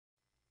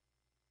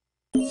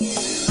Good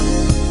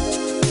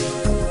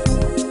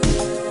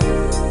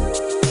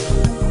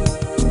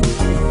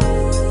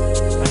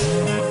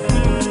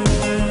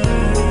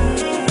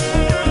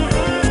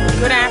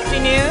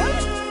afternoon,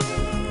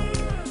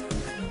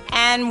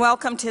 and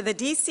welcome to the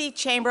D.C.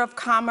 Chamber of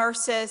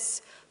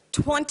Commerce's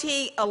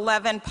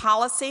 2011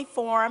 Policy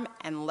Forum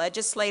and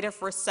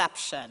Legislative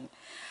Reception.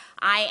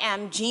 I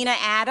am Gina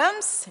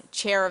Adams,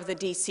 Chair of the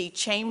D.C.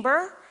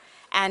 Chamber,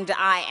 and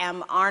I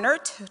am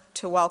honored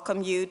to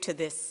welcome you to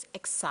this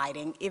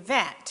exciting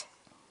event.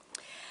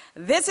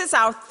 This is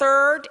our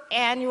third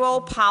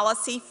annual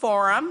Policy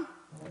Forum.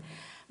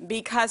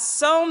 Because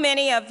so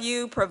many of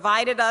you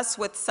provided us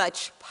with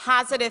such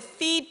positive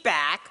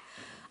feedback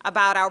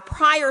about our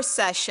prior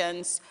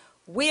sessions,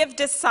 we have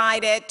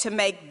decided to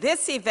make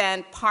this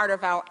event part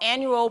of our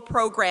annual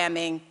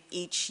programming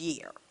each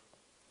year.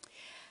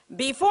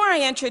 Before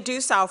I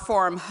introduce our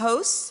forum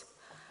hosts,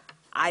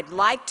 I'd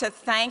like to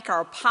thank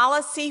our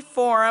Policy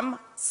Forum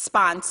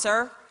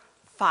sponsor,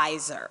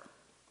 Pfizer.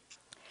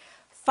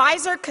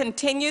 Pfizer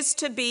continues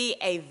to be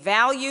a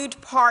valued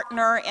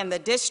partner in the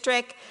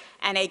district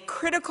and a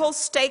critical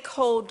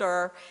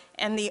stakeholder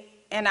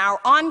in our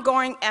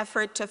ongoing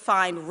effort to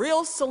find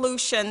real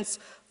solutions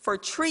for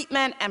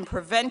treatment and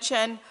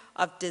prevention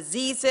of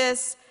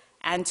diseases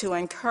and to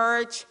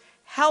encourage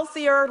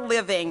healthier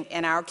living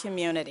in our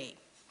community.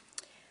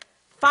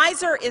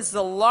 Pfizer is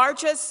the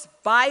largest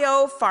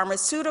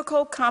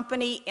biopharmaceutical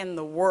company in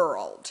the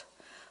world.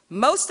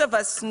 Most of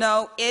us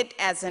know it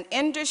as an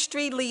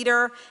industry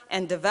leader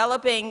in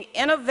developing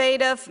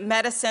innovative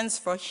medicines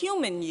for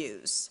human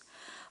use.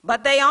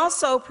 But they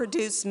also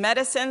produce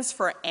medicines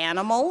for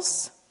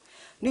animals,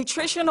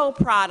 nutritional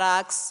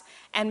products,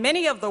 and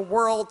many of the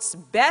world's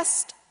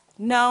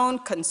best-known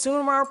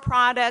consumer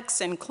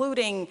products,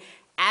 including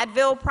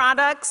Advil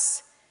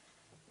products,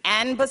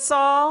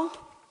 Anbesol,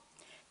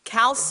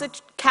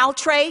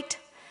 Caltrate,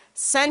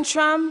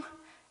 Centrum,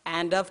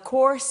 and of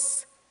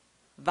course,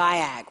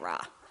 Viagra.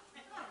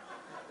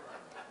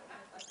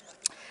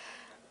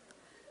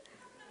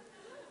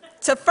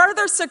 To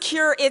further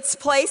secure its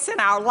place in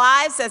our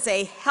lives as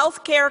a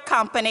healthcare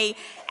company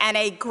and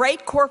a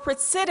great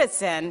corporate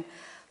citizen,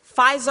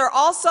 Pfizer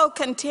also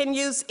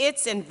continues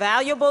its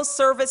invaluable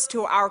service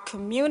to our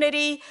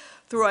community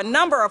through a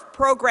number of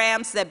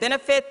programs that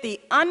benefit the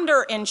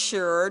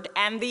underinsured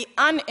and the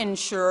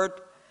uninsured.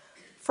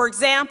 For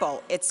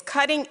example, its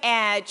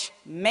cutting-edge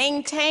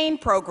Maintain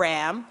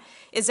program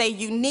is a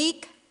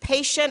unique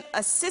patient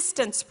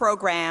assistance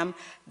program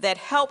that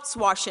helps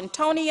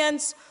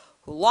Washingtonians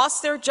who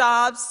lost their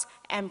jobs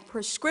and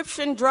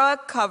prescription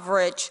drug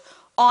coverage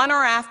on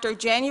or after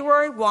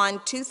January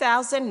 1,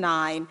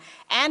 2009,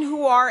 and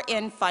who are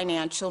in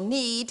financial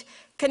need,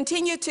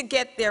 continue to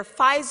get their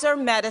Pfizer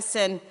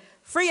medicine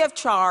free of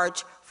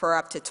charge for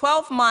up to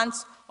 12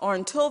 months or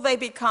until they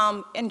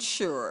become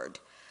insured.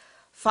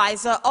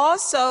 Pfizer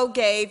also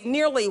gave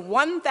nearly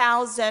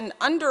 1,000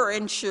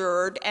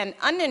 underinsured and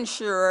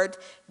uninsured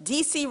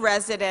D.C.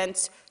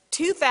 residents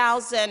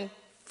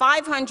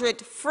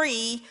 2,500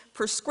 free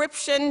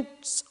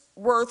prescriptions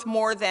worth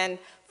more than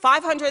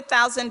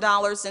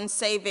 $500,000 in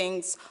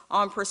savings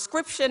on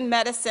prescription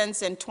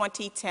medicines in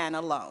 2010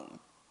 alone.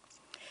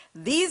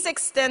 These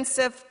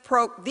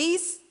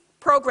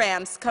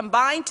programs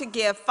combine to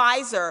give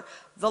Pfizer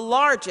the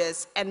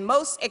largest and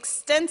most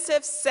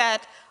extensive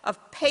set of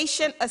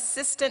patient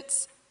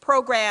assistance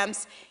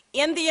programs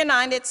in the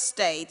United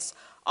States,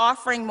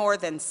 offering more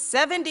than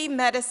 70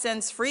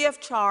 medicines free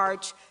of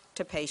charge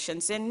to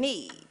patients in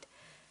need.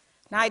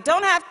 Now, I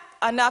don't have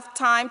enough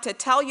time to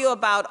tell you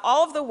about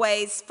all of the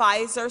ways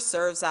Pfizer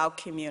serves our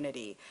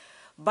community,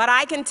 but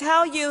I can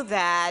tell you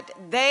that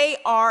they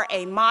are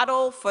a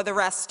model for the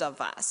rest of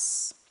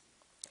us.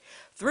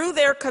 Through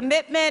their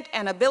commitment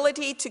and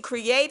ability to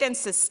create and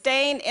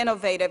sustain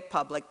innovative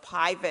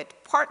public-private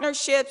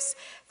partnerships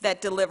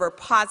that deliver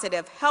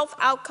positive health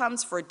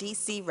outcomes for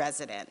D.C.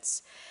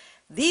 residents.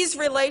 These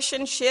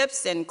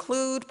relationships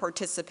include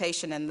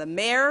participation in the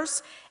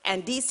Mayor's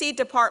and D.C.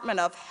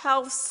 Department of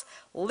Health's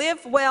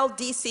Live Well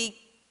D.C.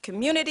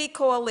 Community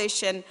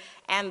Coalition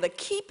and the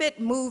Keep It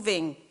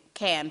Moving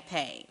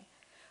campaign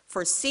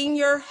for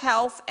senior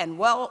health and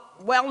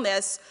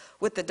wellness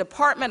with the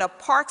Department of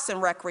Parks and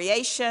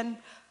Recreation.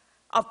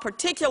 Of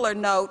particular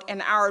note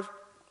in our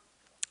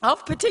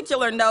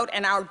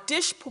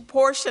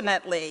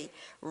disproportionately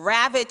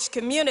ravaged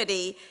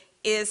community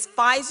is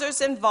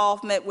Pfizer's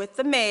involvement with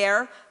the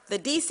Mayor, the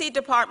D.C.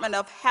 Department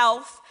of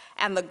Health,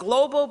 and the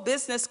Global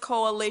Business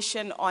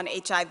Coalition on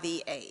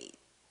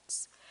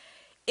HIV/AIDS.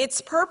 Its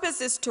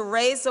purpose is to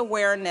raise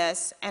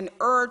awareness and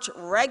urge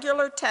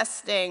regular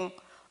testing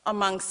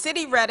among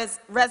city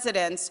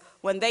residents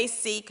when they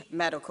seek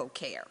medical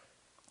care.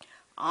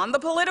 On the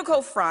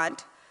political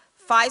front,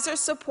 Pfizer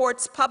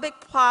supports public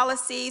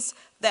policies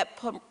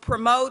that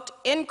promote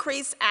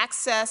increased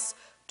access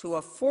to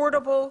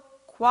affordable,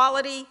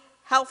 quality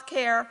health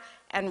care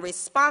and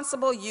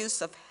responsible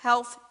use of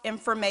health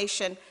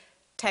information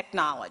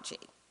technology.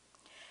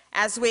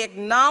 as we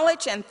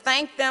acknowledge and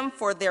thank them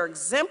for their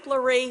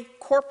exemplary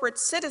corporate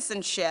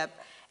citizenship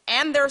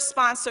and their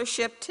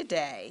sponsorship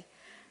today,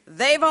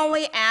 they've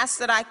only asked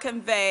that I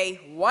convey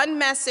one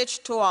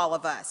message to all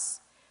of us.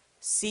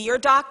 See your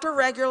doctor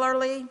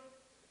regularly,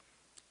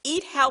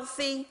 eat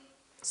healthy,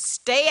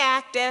 stay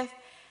active,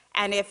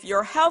 and if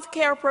your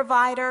healthcare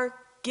provider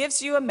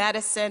gives you a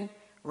medicine,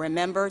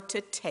 remember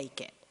to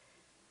take it.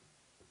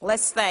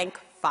 Let's thank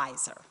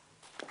Pfizer.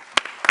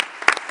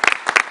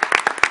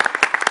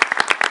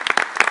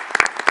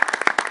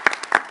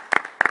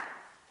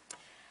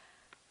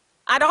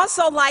 I'd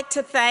also like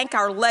to thank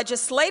our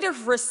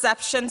legislative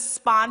reception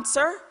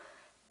sponsor,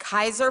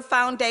 Kaiser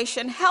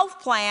Foundation Health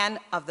Plan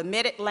of the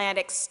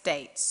Mid-Atlantic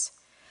States.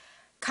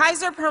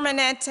 Kaiser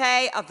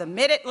Permanente of the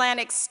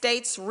Mid-Atlantic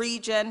States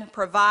region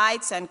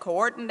provides and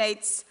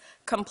coordinates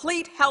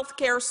complete health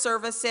care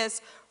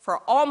services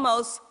for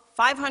almost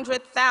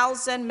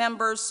 500,000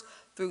 members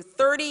through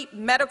 30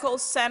 medical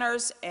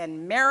centers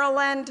in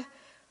Maryland,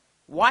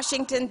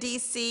 Washington,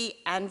 D.C.,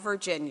 and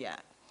Virginia.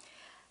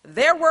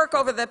 Their work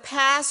over the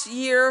past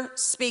year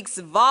speaks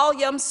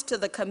volumes to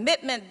the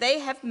commitment they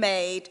have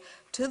made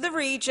to the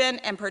region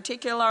and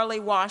particularly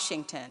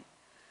Washington.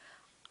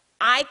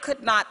 I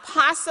could not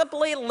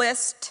possibly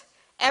list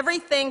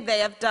everything they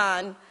have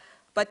done,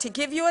 but to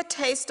give you a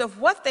taste of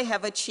what they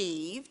have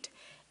achieved,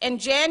 in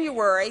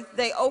January,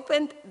 they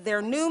opened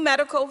their new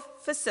medical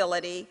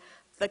facility,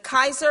 the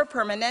Kaiser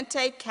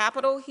Permanente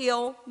Capitol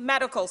Hill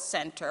Medical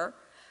Center.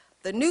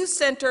 The new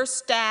center,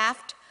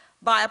 staffed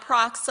by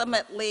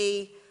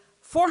approximately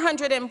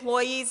 400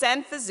 employees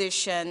and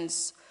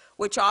physicians,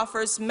 which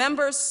offers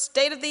members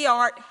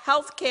state-of-the-art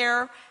health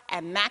care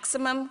and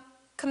maximum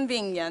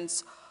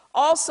convenience,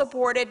 all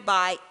supported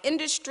by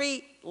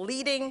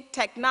industry-leading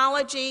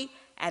technology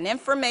and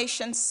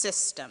information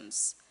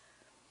systems.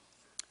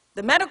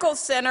 The medical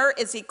center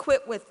is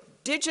equipped with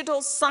digital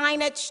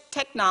signage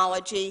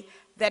technology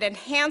that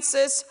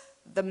enhances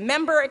the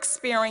member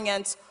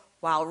experience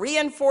while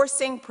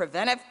reinforcing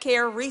preventive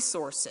care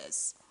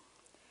resources.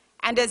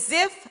 And as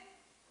if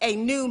a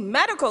new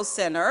medical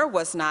center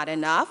was not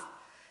enough,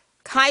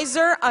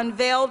 Kaiser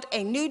unveiled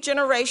a new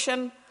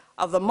generation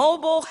of the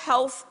mobile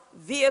health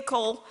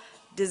vehicle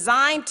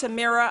designed to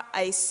mirror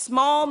a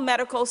small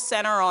medical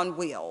center on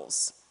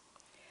wheels.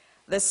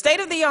 The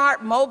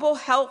state-of-the-art mobile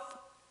health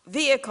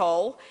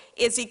vehicle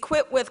is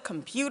equipped with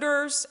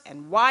computers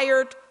and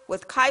wired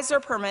with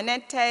Kaiser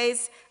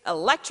Permanente's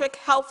electric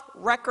health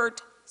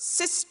record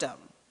system.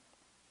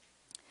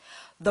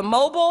 The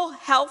mobile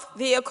health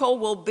vehicle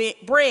will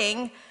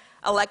bring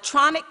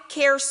electronic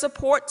care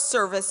support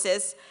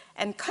services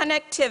and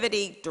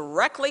connectivity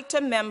directly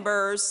to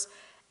members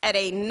at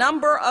a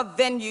number of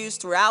venues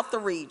throughout the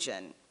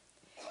region.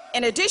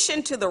 In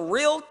addition to the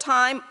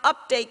real-time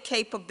update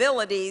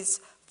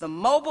capabilities, the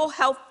mobile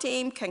health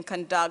team can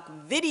conduct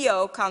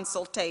video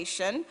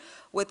consultation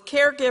with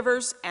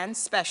caregivers and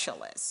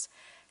specialists.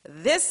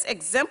 This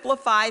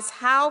exemplifies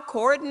how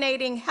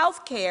coordinating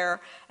health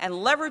care and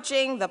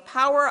leveraging the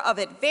power of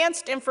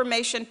advanced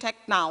information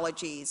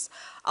technologies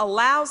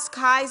allows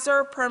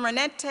Kaiser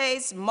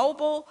Permanente's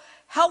mobile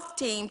health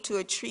team to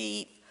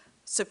achieve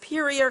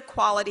superior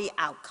quality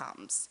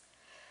outcomes.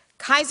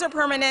 Kaiser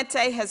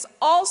Permanente has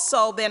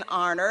also been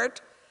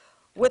honored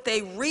with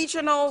a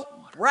regional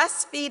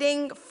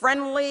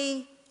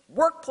breastfeeding-friendly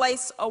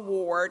workplace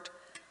award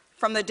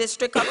from the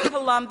District of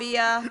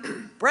Columbia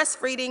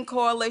Breastfeeding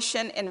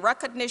Coalition in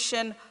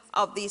recognition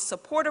of the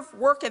supportive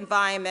work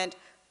environment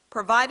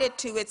provided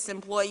to its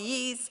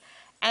employees,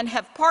 and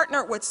have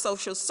partnered with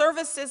social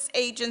services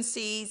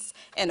agencies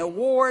in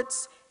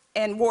Wards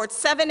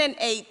 7 and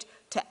 8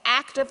 to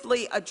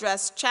actively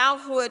address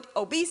childhood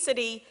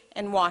obesity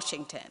in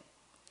Washington.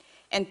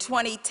 In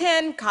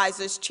 2010,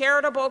 Kaiser's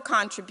charitable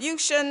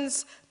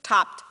contributions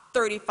topped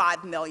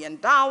 $35 million.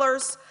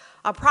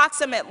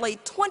 Approximately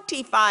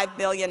 $25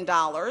 million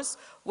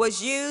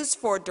was used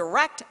for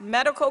direct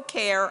medical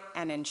care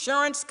and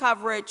insurance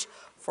coverage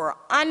for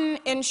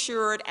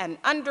uninsured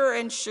and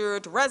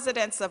underinsured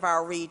residents of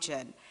our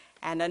region,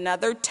 and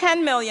another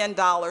 $10 million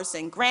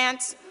in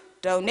grants,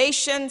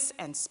 donations,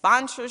 and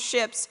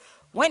sponsorships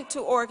went to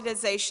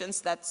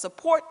organizations that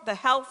support the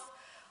health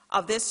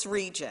of this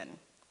region.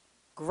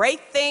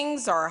 Great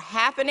things are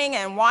happening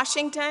in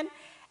Washington,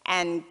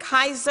 and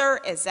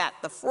Kaiser is at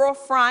the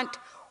forefront,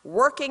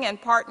 working in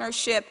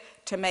partnership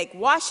to make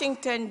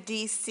Washington,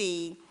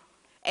 D.C.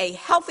 a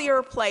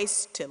healthier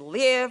place to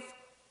live,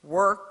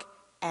 work,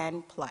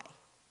 and play.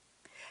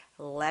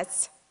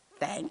 Let's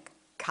thank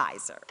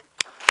Kaiser.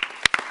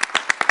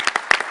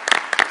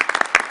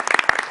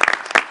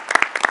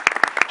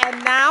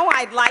 And now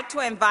I'd like to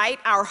invite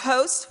our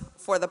host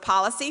for the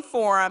Policy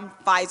Forum,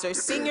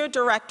 Pfizer's Senior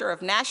Director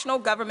of National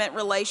Government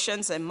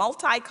Relations and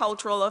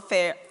Multicultural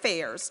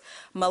Affairs,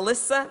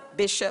 Melissa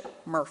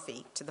Bishop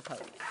Murphy, to the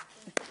podium.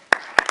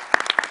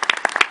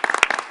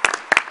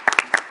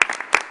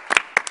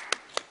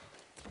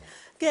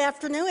 Good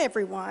afternoon,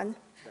 everyone.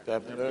 Good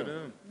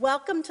afternoon.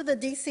 Welcome to the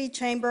D.C.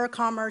 Chamber of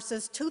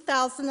Commerce's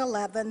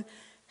 2011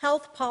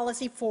 Health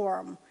Policy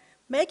Forum.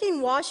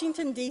 making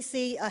Washington,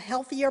 D.C. a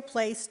healthier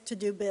place to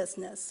do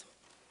business.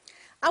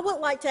 I would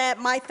like to add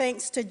my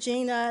thanks to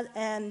Gina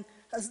and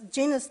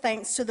Gina's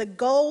thanks to the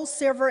gold,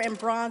 silver, and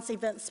bronze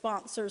event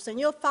sponsors, and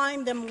you'll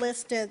find them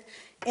listed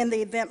in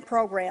the event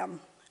program.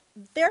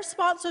 Their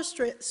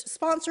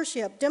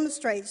sponsorship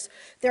demonstrates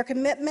their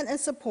commitment and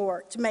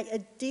support to make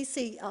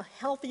D.C. a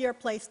healthier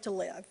place to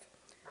live.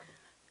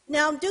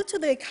 Now, due to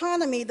the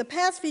economy, the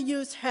past few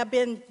years have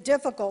been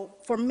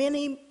difficult for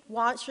many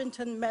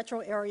Washington metro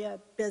area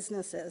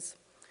businesses.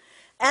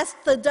 As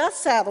the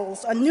dust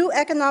settles, a new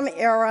economic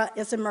era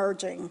is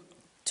emerging.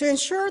 To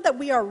ensure that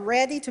we are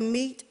ready to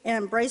meet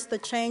and embrace the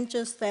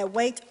changes that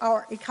await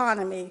our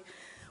economy,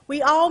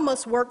 we all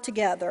must work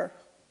together.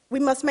 We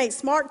must make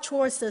smart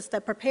choices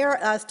that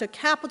prepare us to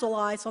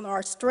capitalize on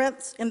our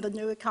strengths in the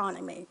new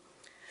economy.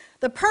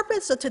 The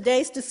purpose of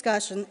today's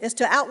discussion is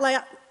to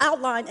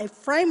outline a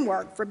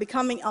framework for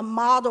becoming a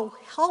model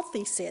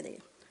healthy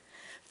city.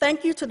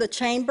 Thank you to the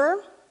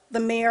Chamber, the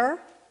Mayor,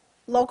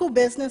 local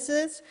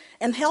businesses,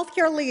 and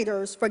healthcare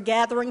leaders for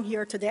gathering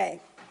here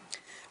today.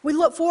 We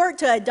look forward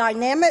to a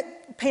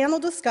dynamic panel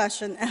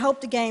discussion and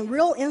hope to gain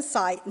real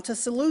insight into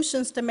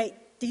solutions to make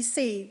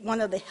D.C.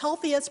 one of the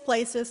healthiest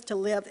places to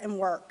live and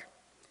work.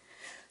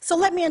 So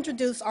let me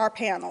introduce our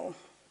panel.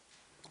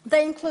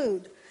 They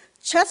include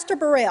Chester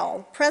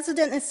Burrell,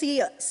 President and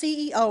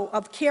CEO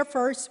of Care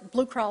First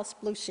Blue Cross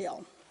Blue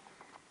Shield.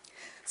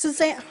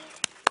 Suzanne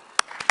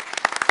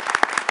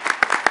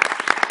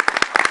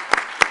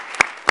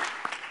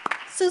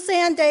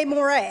Day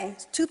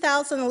Moret,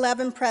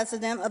 2011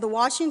 President of the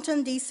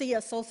Washington, D.C.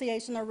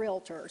 Association of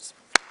Realtors.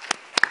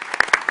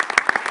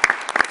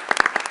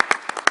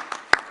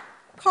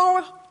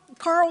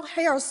 Carl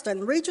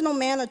Hairston, Regional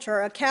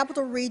Manager of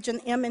Capital Region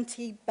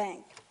M&T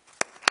Bank.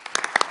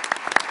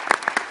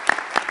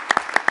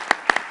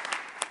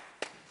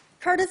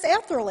 Curtis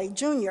Etherly,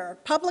 Jr.,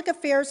 Public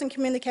Affairs and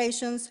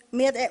Communications,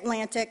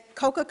 Mid-Atlantic,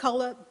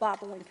 Coca-Cola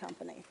Bottling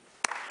Company.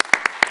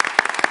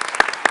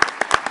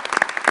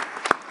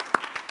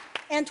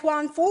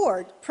 Antoine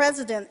Ford,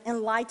 President,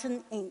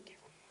 Enlighten, Inc.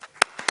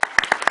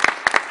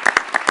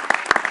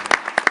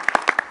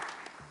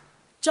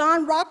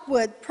 John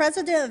Rockwood,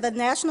 President of the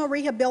National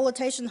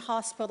Rehabilitation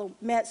Hospital,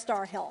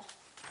 MedStar Health.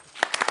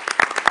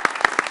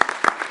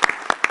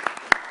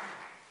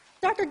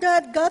 Dr.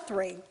 Doug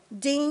Guthrie,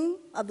 Dean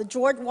of the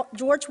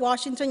George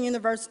Washington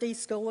University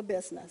School of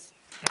Business.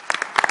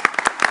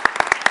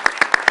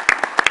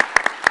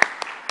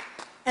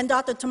 And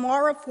Dr.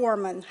 Tamara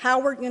Foreman,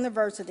 Howard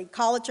University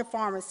College of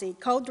Pharmacy,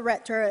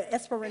 Co-Director of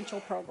Experiential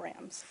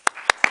Programs.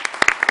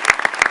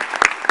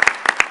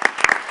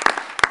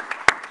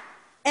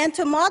 And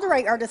to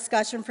moderate our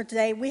discussion for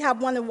today, we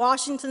have one of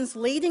Washington's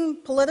leading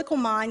political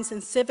minds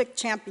and civic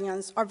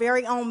champions, our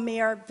very own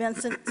Mayor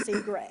Vincent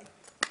C. Gray.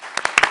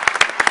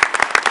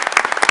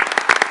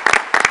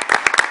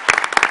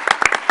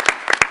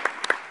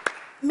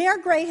 Mayor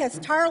Gray has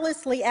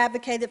tirelessly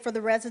advocated for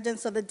the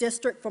residents of the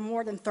district for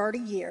more than 30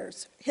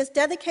 years. His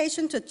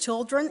dedication to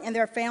children and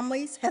their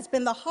families has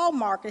been the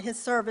hallmark of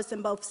his service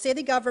in both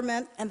city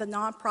government and the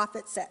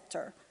nonprofit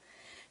sector.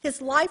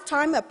 His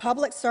lifetime of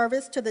public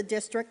service to the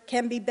district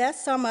can be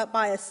best summed up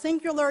by a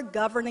singular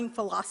governing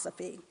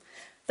philosophy,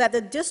 that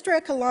the District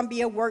of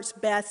Columbia works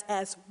best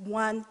as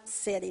one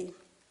city.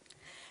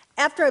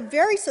 After a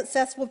very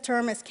successful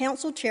term as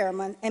council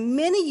chairman and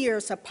many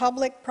years of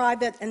public,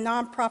 private, and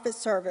nonprofit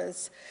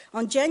service,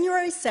 on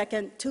January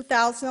 2,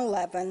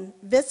 2011,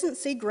 Vincent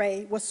C.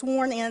 Gray was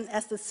sworn in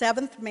as the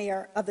 7th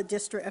mayor of the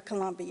District of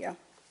Columbia.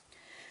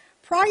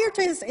 Prior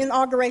to his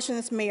inauguration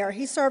as mayor,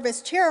 he served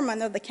as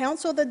chairman of the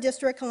Council of the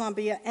District of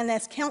Columbia and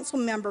as council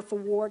member for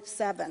Ward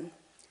 7.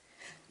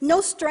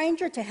 No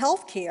stranger to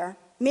health care,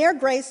 Mayor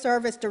Gray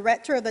served as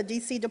director of the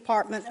D.C.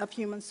 Department of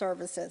Human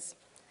Services.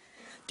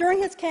 During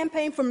his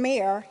campaign for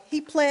mayor, he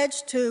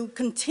pledged to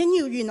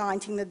continue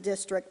uniting the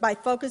district by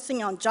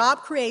focusing on job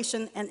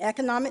creation and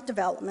economic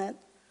development,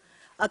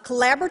 a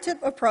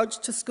collaborative approach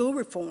to school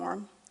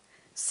reform,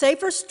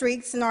 safer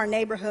streets in our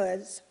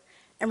neighborhoods,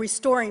 and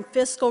restoring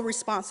fiscal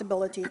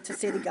responsibility to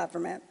city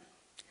government.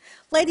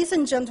 Ladies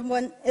and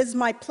gentlemen, it is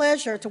my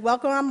pleasure to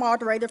welcome our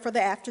moderator for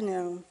the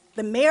afternoon,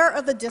 the Mayor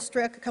of the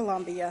District of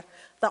Columbia,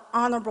 the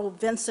Honorable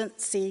Vincent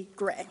C.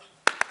 Gray.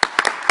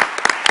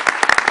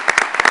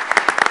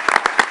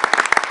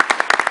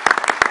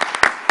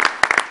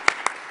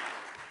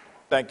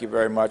 Thank you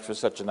very much for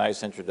such a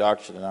nice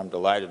introduction, and I'm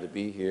delighted to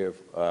be here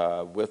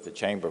with the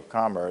Chamber of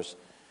Commerce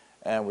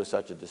and with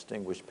such a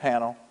distinguished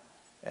panel.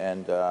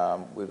 And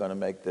we're going to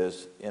make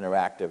this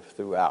interactive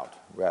throughout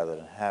rather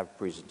than have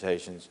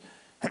presentations.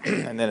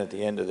 And then at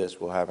the end of this,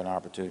 we'll have an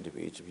opportunity for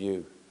each of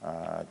you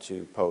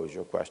to pose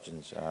your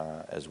questions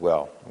as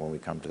well when we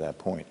come to that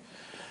point.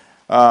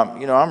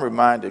 You know, I'm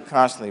reminded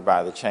constantly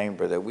by the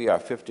Chamber that we are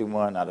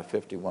 51 out of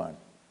 51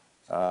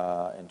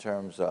 in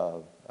terms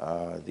of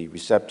the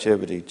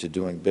receptivity to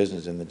doing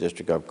business in the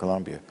District of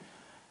Columbia.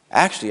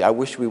 Actually, I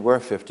wish we were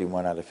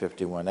 51 out of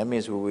 51. That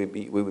means we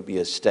would be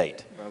a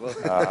state.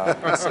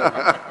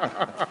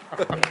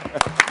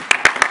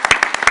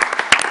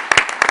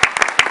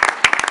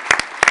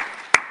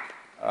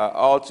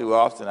 all too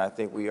often, I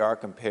think we are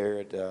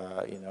compared,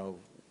 you know,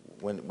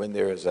 when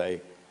there is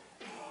a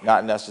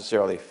not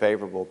necessarily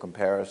favorable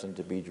comparison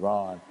to be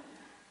drawn,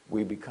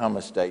 we become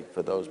a state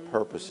for those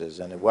purposes.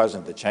 And it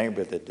wasn't the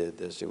chamber that did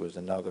this, it was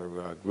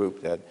another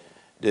group that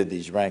did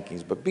these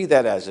rankings. But be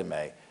that as it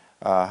may,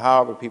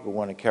 however people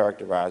want to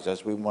characterize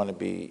us, we want to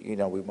be, you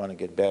know, we want to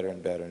get better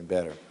and better and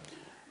better.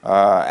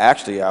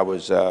 Actually, I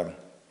was at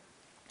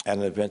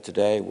an event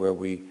today where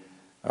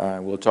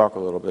we'll talk a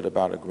little bit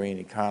about a green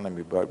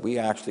economy, but we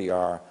actually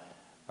are,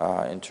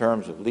 in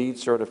terms of LEED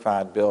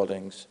certified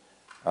buildings,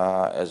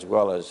 as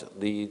well as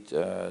LEED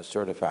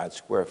certified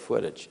square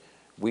footage,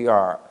 we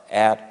are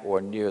at or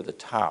near the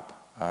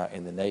top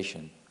in the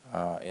nation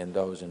in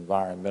those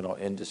environmental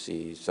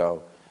indices.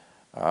 So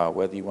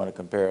whether you want to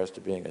compare us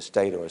to being a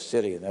state or a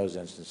city in those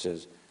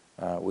instances,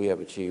 we have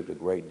achieved a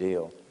great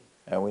deal.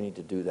 And we need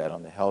to do that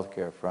on the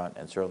healthcare front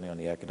and certainly on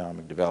the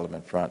economic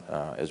development front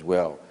as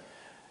well.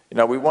 You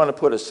know, we want to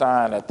put a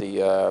sign at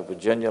the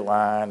Virginia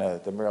line,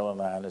 at the Maryland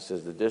line that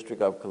says the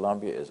District of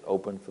Columbia is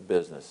open for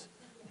business.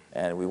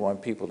 And we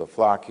want people to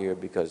flock here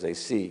because they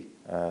see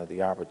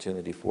the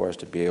opportunity for us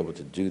to be able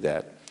to do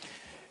that.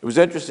 It was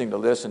interesting to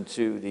listen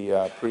to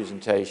the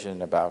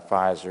presentation about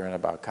Pfizer and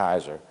about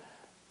Kaiser.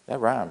 That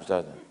rhymes,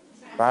 doesn't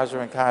it?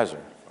 Pfizer and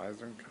Kaiser.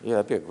 Yeah,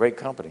 that'd be a great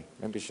company.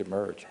 Maybe it should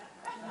merge.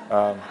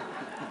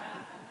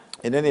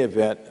 In any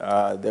event,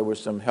 there were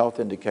some health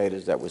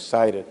indicators that were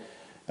cited.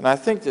 And I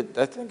think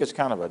it's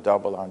kind of a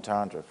double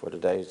entendre for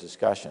today's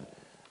discussion.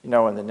 You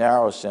know, in the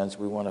narrow sense,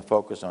 we want to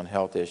focus on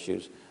health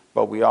issues,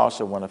 but we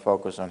also want to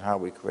focus on how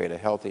we create a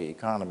healthy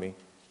economy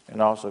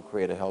and also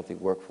create a healthy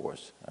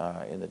workforce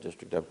in the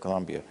District of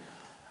Columbia.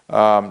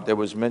 There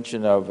was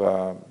mention of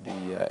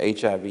the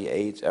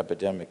HIV/AIDS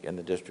epidemic in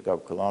the District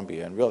of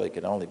Columbia, and really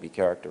can only be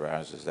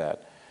characterized as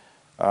that.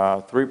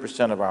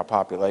 3% of our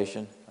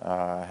population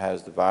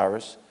has the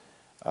virus,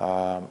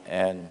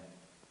 and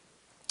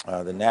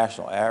the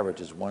national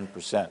average is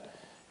 1%.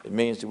 It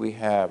means that we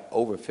have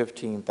over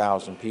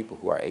 15,000 people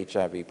who are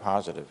HIV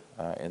positive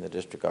in the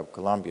District of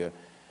Columbia.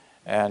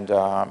 And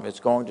it's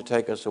going to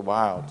take us a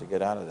while to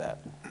get out of that.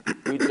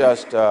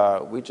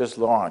 We just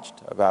launched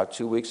about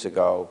 2 weeks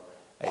ago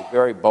a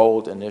very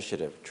bold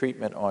initiative,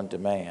 Treatment on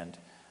Demand.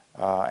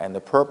 And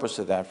the purpose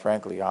of that,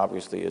 frankly,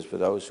 obviously, is for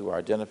those who are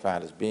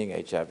identified as being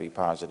HIV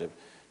positive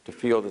to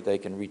feel that they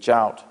can reach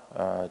out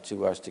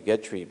to us to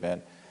get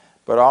treatment.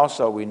 But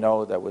also we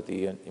know that with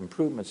the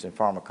improvements in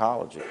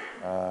pharmacology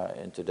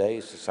in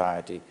today's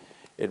society,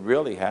 it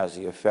really has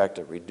the effect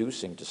of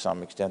reducing to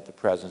some extent the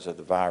presence of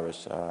the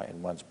virus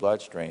in one's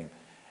bloodstream,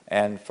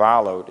 and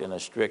followed in a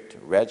strict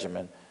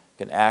regimen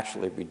can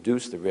actually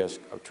reduce the risk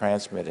of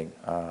transmitting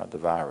the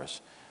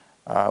virus.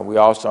 We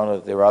also know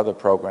that there are other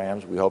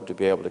programs. We hope to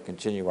be able to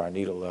continue our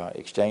needle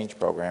exchange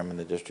program in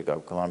the District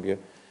of Columbia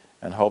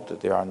and hope that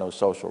there are no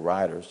social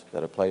riders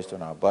that are placed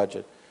on our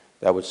budget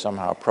that would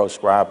somehow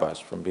proscribe us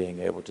from being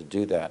able to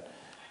do that.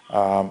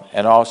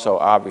 And also,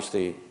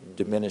 obviously,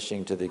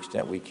 diminishing to the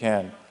extent we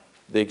can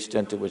the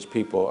extent to which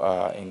people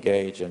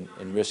engage in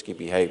risky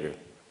behavior.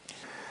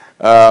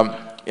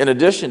 In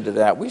addition to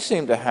that, we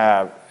seem to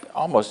have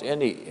almost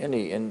any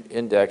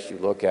index you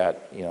look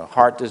at, you know,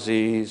 heart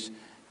disease,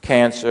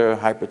 cancer,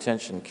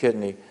 hypertension,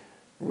 kidney,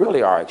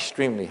 really are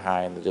extremely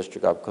high in the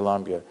District of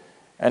Columbia.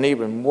 And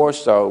even more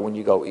so when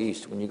you go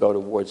east, when you go to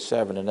wards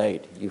 7 and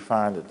 8, you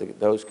find that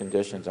those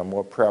conditions are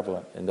more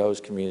prevalent in those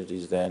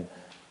communities than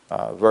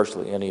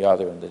virtually any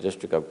other in the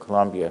District of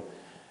Columbia.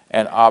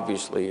 And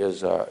obviously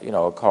is you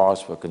know, a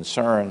cause for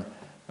concern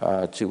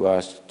to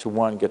us to,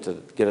 one, get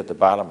at the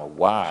bottom of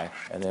why,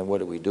 and then what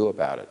do we do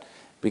about it?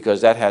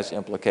 Because that has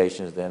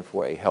implications then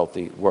for a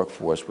healthy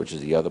workforce, which is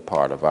the other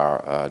part of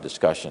our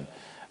discussion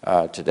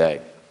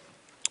today.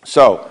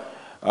 So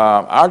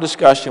our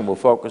discussion will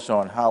focus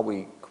on how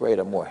we create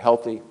a more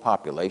healthy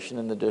population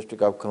in the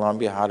District of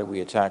Columbia. How do we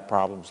attack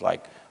problems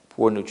like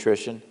poor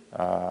nutrition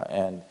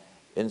and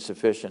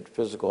insufficient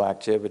physical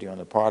activity on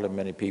the part of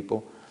many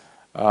people,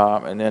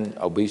 and then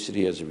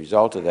obesity as a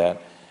result of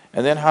that.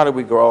 And then how do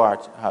we grow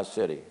our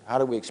city? How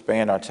do we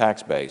expand our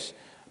tax base?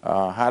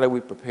 How do we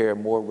prepare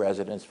more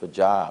residents for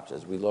jobs?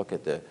 As we look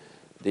at the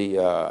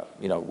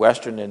you know,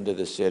 western end of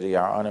the city,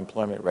 our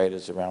unemployment rate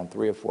is around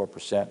 3 or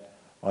 4%.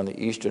 On the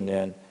eastern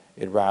end,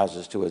 it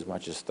rises to as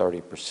much as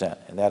 30%,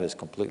 and that is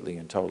completely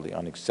and totally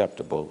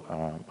unacceptable,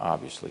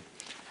 obviously.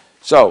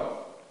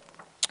 So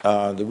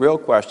the real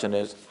question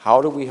is,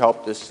 how do we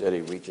help this city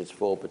reach its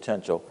full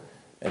potential?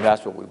 And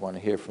that's what we want to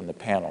hear from the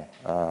panel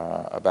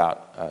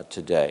about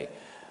today.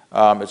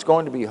 It's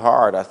going to be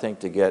hard, I think,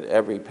 to get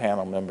every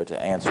panel member to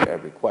answer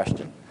every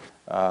question.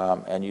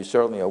 And you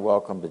certainly are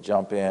welcome to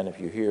jump in. If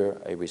you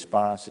hear a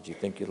response that you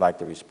think you'd like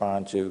to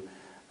respond to,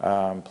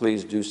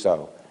 please do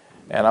so.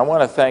 And I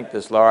want to thank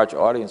this large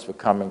audience for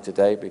coming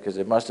today, because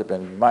it must have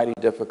been mighty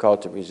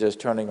difficult to resist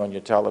turning on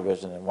your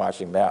television and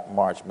watching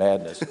March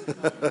Madness,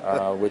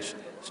 which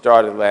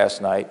started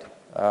last night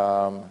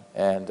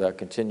and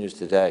continues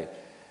today.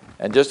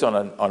 And just on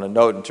a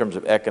note in terms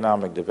of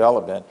economic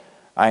development,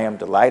 I am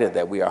delighted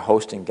that we are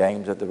hosting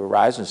games at the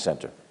Verizon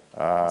Center.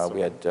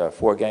 We had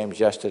 4 games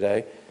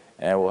yesterday,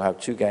 and we'll have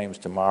 2 games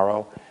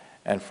tomorrow.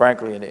 And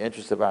frankly, in the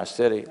interest of our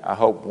city, I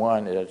hope,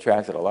 one, it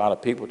attracted a lot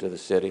of people to the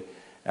city,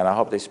 and I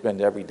hope they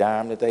spend every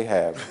dime that they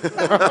have.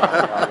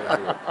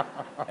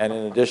 And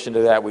in addition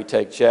to that, we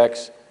take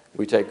checks,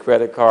 we take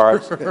credit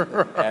cards,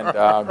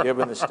 and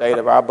given the state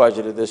of our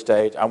budget at this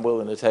stage, I'm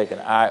willing to take an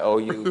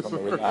IOU from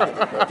a retired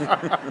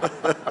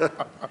person.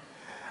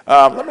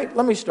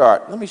 Let me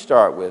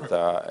start with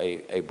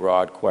a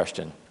broad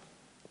question,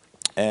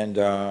 and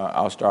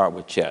I'll start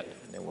with Chet,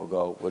 and then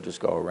we'll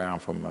just go around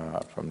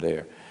from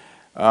there.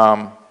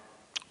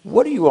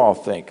 What do you all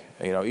think?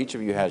 You know, each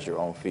of you has your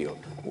own field.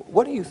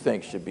 What do you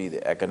think should be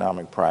the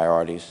economic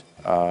priorities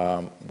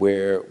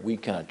where we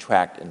can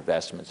attract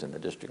investments in the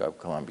District of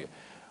Columbia?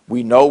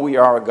 We know we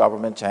are a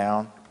government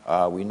town.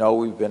 We know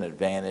we've been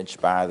advantaged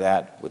by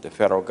that with the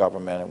federal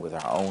government and with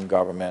our own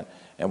government,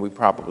 and we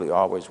probably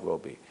always will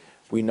be.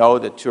 We know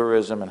that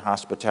tourism and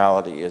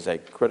hospitality is a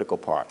critical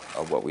part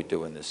of what we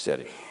do in this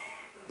city.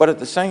 But at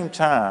the same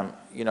time,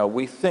 you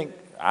know,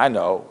 I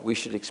know we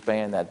should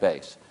expand that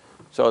base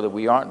so that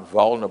we aren't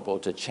vulnerable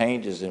to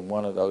changes in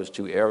one of those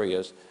 2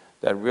 areas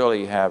that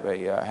really have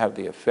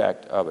the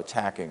effect of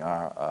attacking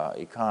our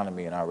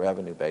economy and our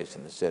revenue base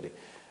in the city.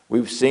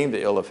 We've seen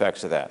the ill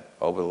effects of that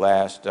over the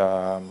last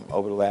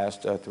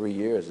 3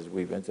 years as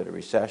we've entered a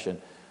recession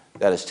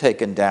that has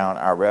taken down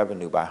our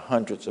revenue by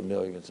hundreds of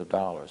millions of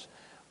dollars.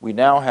 We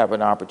now have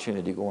an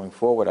opportunity going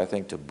forward, I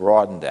think, to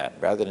broaden that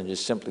rather than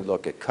just simply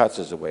look at cuts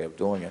as a way of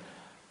doing it.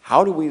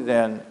 How do we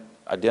then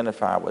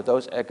identify what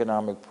those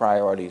economic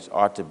priorities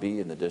ought to be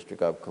in the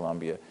District of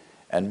Columbia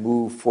and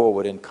move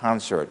forward in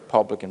concert,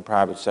 public and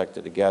private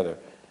sector together,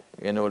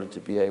 in order to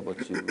be able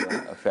to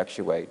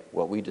effectuate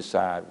what we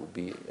decide would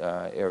be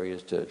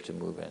areas to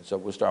move in? So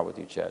we'll start with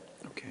you, Chet.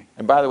 Okay.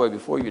 And by the way,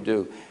 before you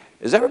do,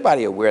 is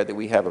everybody aware that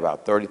we have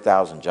about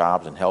 30,000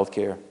 jobs in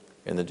healthcare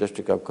in the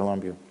District of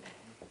Columbia?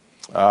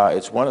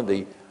 It's one of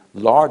the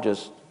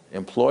largest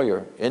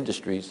employer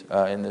industries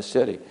in this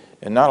city,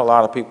 and not a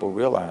lot of people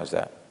realize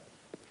that.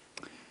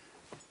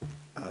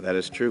 That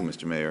is true,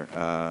 Mr.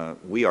 Mayor.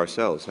 We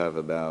ourselves have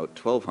about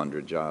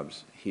 1,200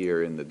 jobs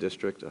here in the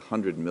district,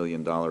 $100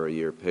 million a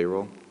year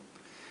payroll.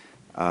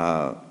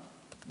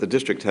 The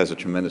district has a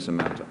tremendous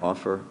amount to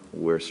offer.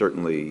 We're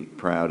certainly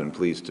proud and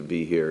pleased to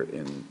be here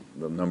in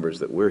the numbers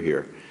that we're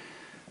here.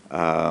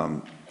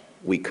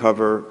 We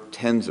cover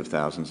tens of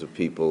thousands of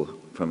people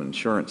from an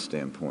insurance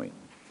standpoint.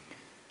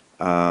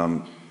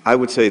 I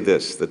would say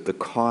this, that the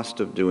cost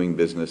of doing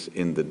business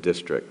in the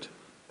district,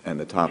 and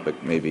the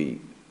topic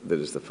maybe that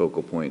is the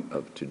focal point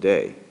of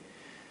today,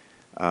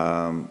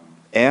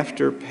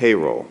 after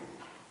payroll,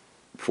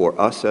 for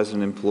us as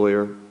an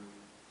employer,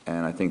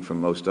 and I think for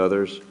most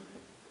others,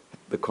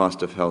 the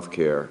cost of health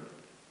care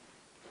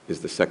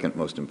is the second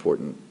most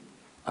important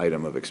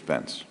item of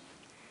expense.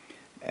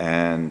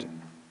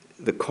 And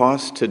the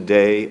cost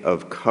today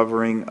of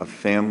covering a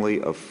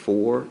family of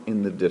 4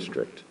 in the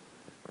district,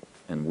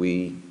 and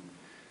we,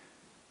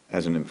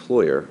 as an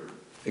employer,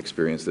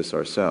 experience this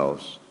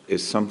ourselves,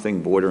 is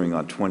something bordering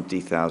on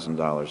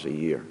 $20,000 a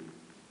year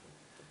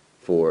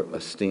for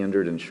a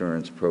standard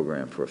insurance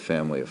program for a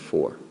family of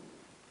 4.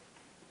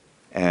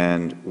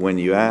 And when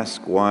you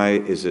ask why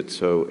is it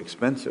so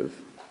expensive,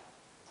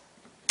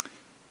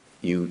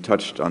 you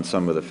touched on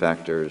some of the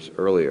factors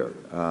earlier.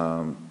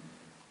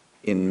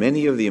 In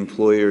many of the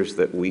employers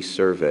that we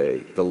survey,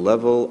 the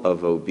level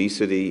of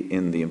obesity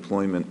in the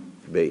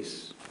employment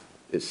base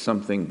is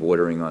something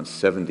bordering on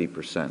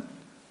 70%,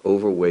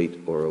 overweight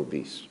or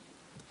obese.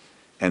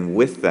 And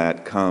with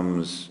that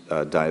comes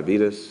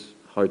diabetes,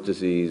 heart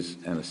disease,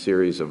 and a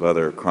series of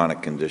other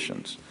chronic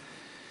conditions.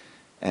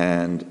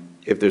 And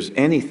if there's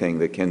anything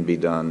that can be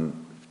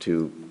done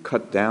to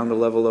cut down the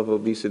level of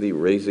obesity,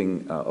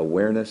 raising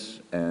awareness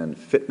and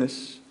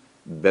fitness,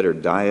 better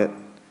diet,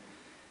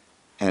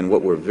 and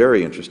what we're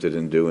very interested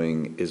in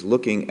doing is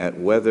looking at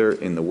whether,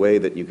 in the way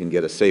that you can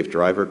get a safe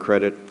driver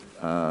credit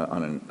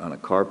on a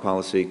car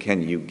policy,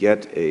 can you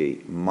get a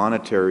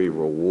monetary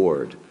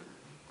reward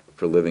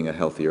for living a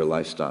healthier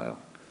lifestyle.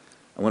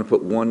 I want to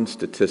put one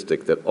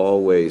statistic that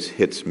always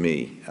hits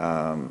me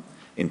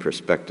in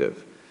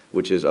perspective,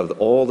 which is of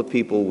all the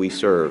people we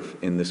serve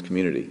in this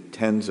community,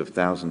 tens of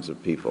thousands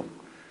of people,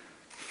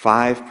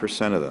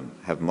 5% of them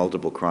have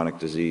multiple chronic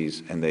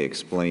disease, and they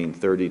explain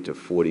 30 to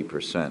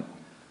 40%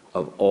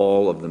 of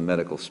all of the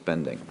medical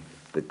spending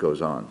that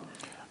goes on.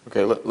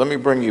 Okay, let me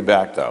bring you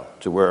back, though,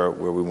 to where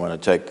we want to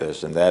take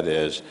this, and that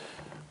is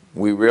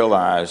we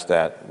realize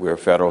that the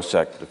federal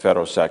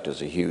sector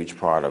is a huge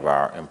part of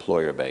our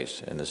employer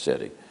base in the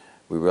city.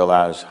 We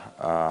realize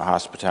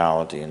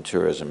hospitality and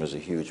tourism is a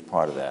huge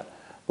part of that.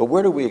 But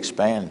where do we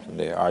expand from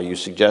there? Are you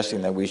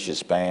suggesting that we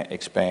should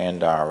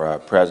expand our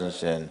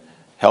presence in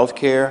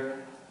healthcare,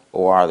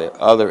 or are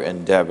there other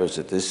endeavors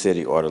that this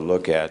city ought to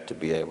look at to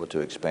be able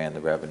to expand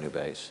the revenue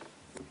base?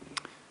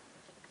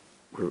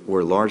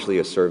 We're largely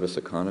a service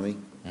economy.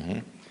 Mm-hmm.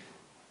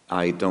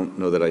 I don't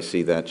know that I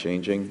see that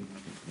changing.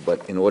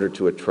 but in order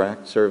to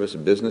attract service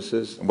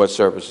businesses, What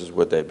services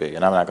would they be?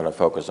 And I'm not going to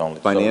focus on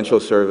financial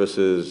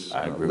services,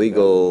 I agree with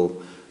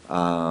legal,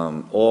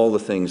 all the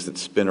things that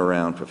spin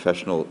around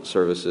professional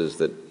services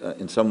that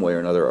in some way or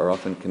another are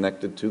often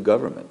connected to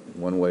government,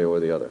 one way or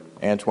the other.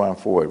 Antoine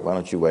Ford, why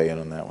don't you weigh in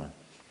on that one?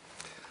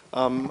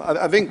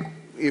 I think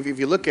if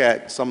you look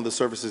at some of the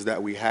services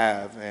that we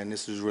have, and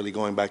this is really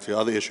going back to the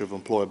other issue of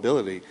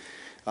employability,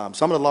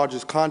 some of the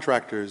largest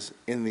contractors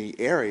in the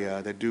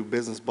area that do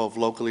business both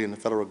locally and the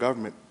federal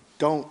government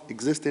don't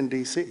exist in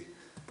D.C.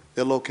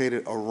 They're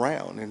located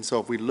around. And so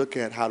if we look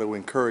at how to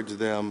encourage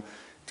them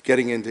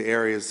getting into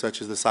areas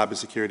such as the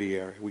cybersecurity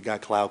area, we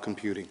got cloud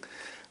computing.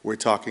 We're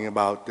talking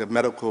about the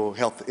medical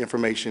health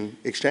information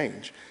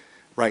exchange.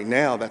 Right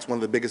now, that's one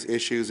of the biggest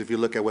issues if you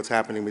look at what's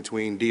happening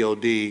between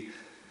DOD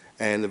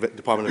and the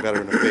Department of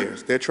Veteran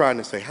Affairs. They're trying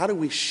to say, how do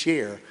we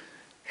share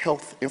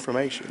health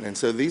information? And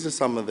so these are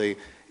some of the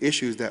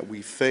issues that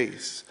we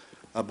face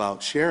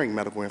about sharing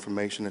medical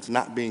information that's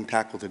not being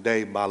tackled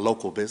today by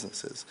local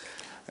businesses.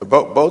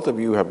 Both of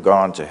you have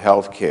gone to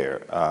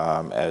healthcare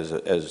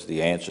as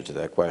the answer to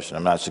that question.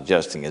 I'm not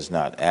suggesting it's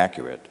not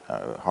accurate,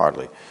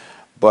 hardly.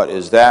 But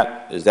is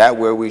that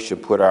where we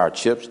should put our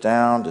chips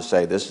down to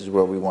say this is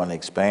where we want to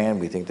expand?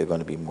 We think there are going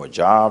to be more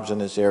jobs in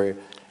this area.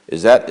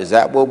 Is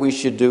that what we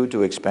should do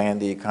to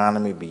expand the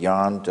economy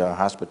beyond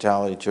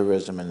hospitality,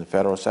 tourism, and the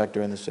federal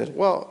sector in the city?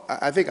 Well,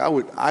 I think I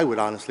would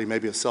honestly,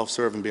 maybe a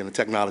self-serving being a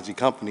technology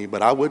company,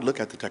 but I would look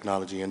at the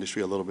technology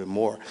industry a little bit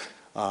more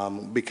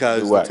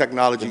because the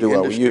technology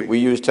industry. We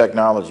use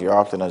technology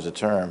often as a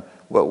term.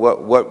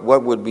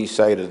 What would we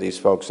say to these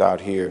folks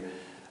out here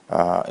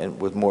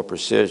and with more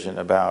precision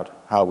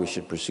about how we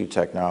should pursue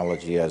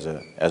technology as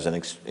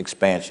an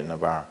expansion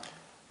of our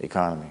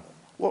economy?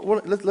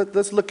 Well,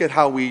 let's look at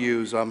how we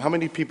use, how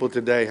many people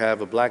today have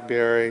a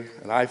BlackBerry,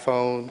 an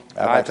iPhone,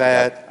 an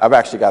iPad? I've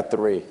actually got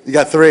 3. You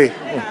got 3?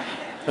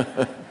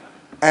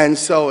 And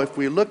so if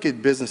we look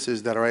at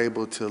businesses that are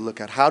able to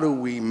look at how do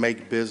we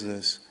make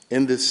business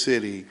in this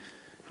city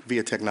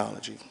via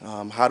technology?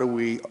 How do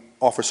we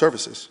offer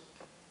services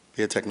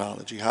via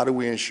technology? How do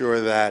we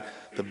ensure that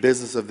the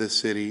business of this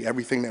city,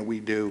 everything that we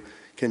do,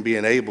 can be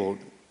enabled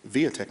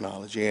via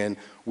technology? And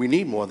we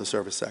need more of the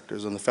service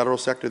sectors. In the federal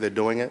sector, they're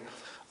doing it.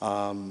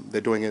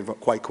 They're doing it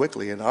quite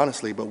quickly and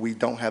honestly, but we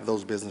don't have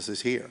those businesses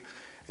here.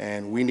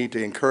 And we need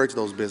to encourage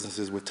those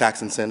businesses with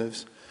tax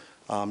incentives,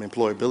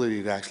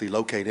 employability to actually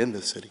locate in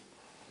this city.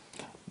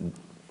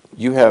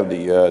 You have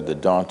the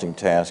daunting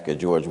task at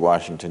George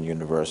Washington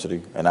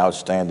University, an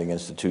outstanding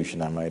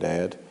institution, I might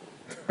add.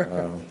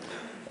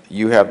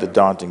 You have the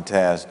daunting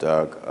task,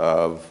 Doug,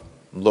 of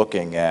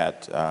looking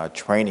at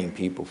training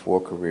people for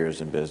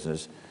careers in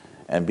business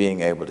and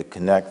being able to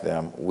connect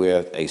them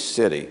with a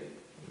city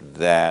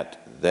that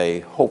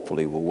they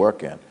hopefully will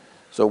work in.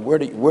 So where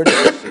do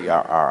you see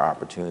our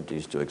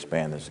opportunities to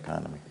expand this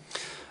economy?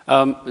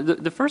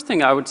 The first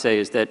thing I would say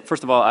is that,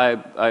 first of all,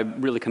 I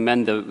really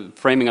commend the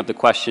framing of the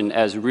question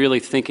as really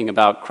thinking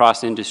about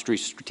cross-industry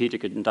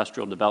strategic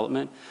industrial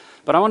development.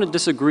 But I want to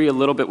disagree a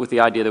little bit with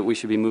the idea that we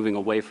should be moving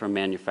away from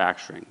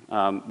manufacturing.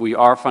 We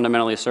are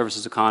fundamentally a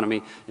services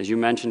economy. As you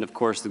mentioned, of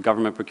course, the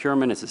government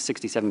procurement is a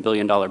 $67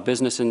 billion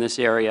business in this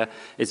area.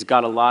 It's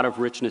got a lot of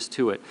richness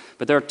to it.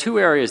 But there are 2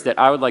 areas that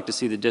I would like to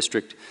see the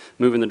district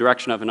move in the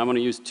direction of, and I'm going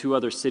to use 2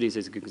 other cities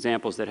as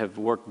examples that have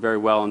worked very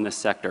well in this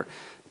sector.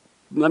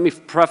 Let me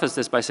preface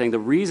this by saying the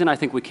reason I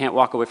think we can't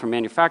walk away from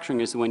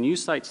manufacturing is when you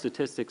cite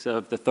statistics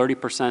of the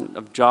 30%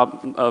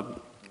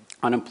 of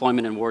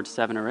unemployment in Ward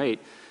 7 or 8,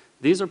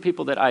 these are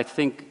people that I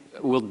think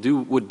would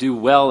do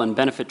well and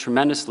benefit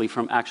tremendously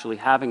from actually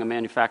having a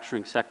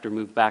manufacturing sector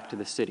move back to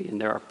the city. And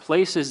there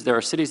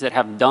are cities that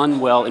have done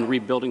well in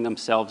rebuilding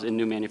themselves in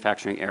new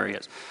manufacturing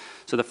areas.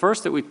 So the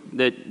first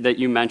that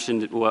you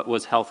mentioned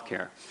was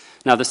healthcare.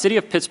 Now, the city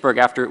of Pittsburgh,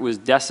 after it was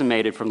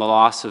decimated from the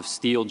loss of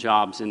steel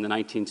jobs in the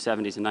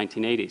 1970s and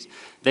 1980s,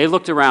 they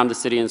looked around the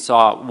city and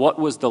saw what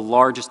was the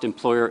largest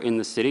employer in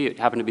the city. It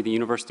happened to be the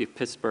University of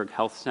Pittsburgh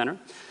Health Center.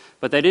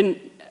 But they didn't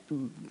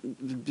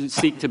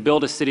seek to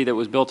build a city that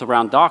was built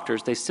around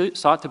doctors. They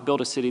sought to build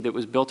a city that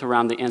was built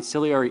around the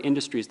ancillary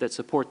industries that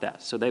support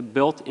that. So they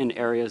built in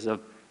areas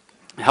of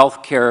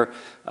healthcare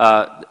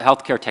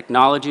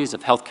technologies,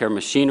 of healthcare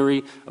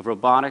machinery, of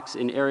robotics,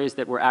 in areas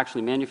that were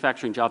actually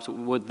manufacturing jobs that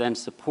would then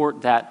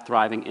support that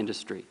thriving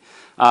industry.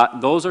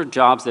 Those are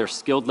jobs, they're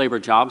skilled labor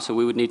jobs, so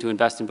we would need to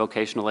invest in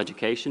vocational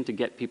education to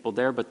get people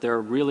there, but they're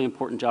really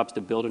important jobs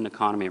to build an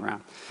economy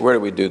around. Where do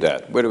we do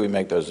that? Where do we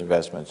make those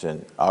investments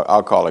in?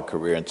 I'll call it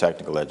career and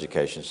technical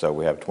education, so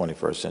we have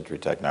 21st century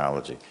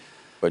technology.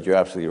 But you're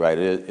absolutely right,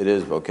 it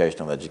is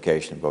vocational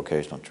education,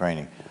 vocational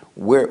training.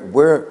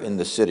 Where in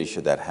the city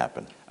should that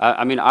happen?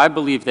 I mean, I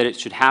believe that it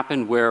should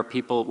happen where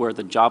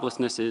the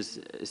joblessness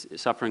is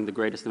suffering the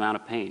greatest amount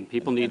of pain.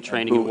 People need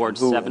training in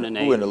Wards 7 and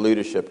 8. Who in a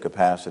leadership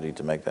capacity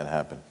to make that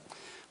happen?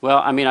 Well,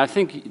 I mean, I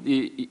think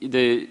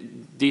the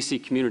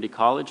DC Community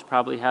College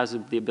probably has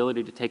the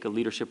ability to take a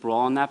leadership role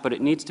on that, but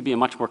it needs to be a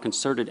much more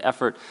concerted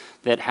effort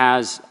that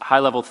has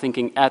high-level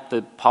thinking at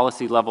the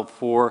policy level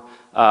for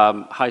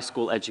high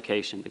school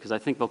education, because I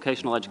think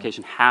vocational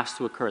education has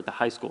to occur at the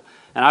high school.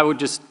 And I would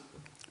just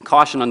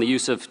caution on the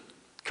use of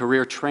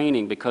career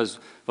training, because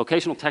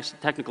vocational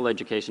technical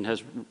education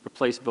has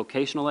replaced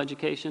vocational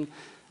education,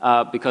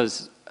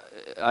 because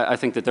I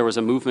think that there was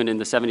a movement in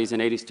the 70s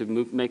and 80s to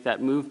make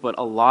that move, but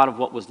a lot of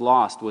what was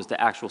lost was the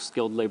actual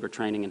skilled labor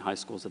training in high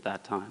schools at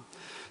that time.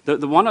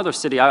 The one other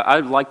city, I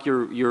like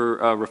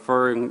your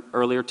referring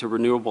earlier to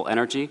renewable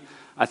energy.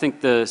 I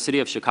think the city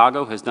of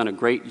Chicago has done a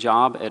great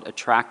job at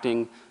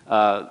attracting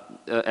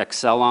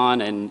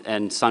Excelon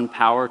and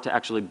SunPower to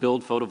actually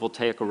build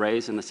photovoltaic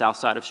arrays in the south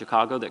side of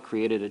Chicago that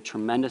created a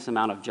tremendous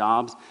amount of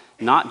jobs,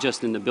 not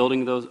just in the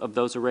building of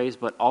those arrays,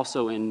 but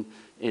also in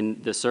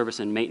the service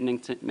and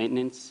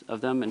maintenance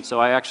of them. And so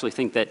I actually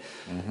think that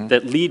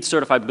that LEED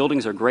certified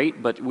buildings are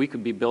great, but we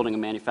could be building a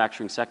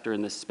manufacturing sector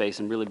in this space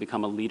and really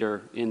become a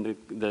leader in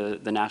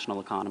the national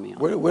economy.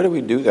 Where do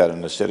we do that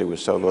in the city with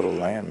so little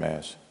land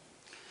mass?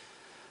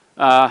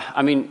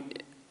 I mean,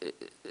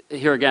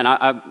 here again,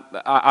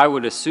 I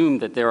would assume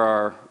that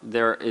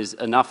there is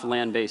enough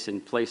land base in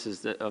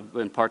places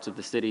in parts of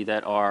the city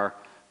where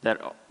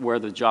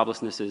the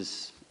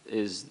joblessness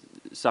is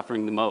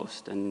suffering the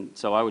most, and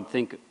so I would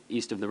think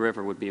east of the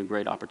river would be a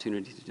great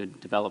opportunity to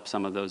develop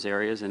some of those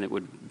areas, and it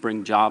would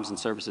bring jobs and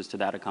services to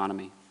that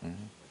economy.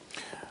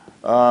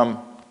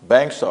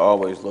 Banks are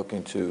always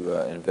looking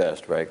to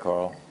invest, right,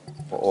 Carl?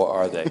 Or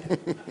are they?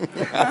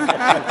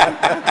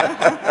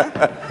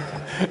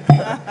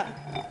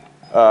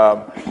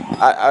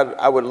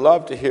 I would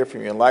love to hear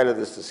from you in light of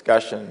this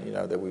discussion,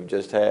 that we've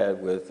just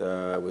had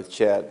with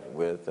Chet,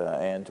 with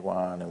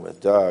Antoine, and with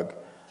Doug,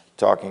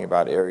 talking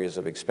about areas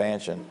of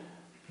expansion.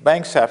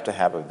 Banks have to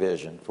have a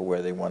vision for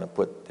where they want to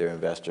put their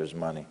investors'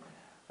 money.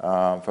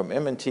 From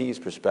M&T's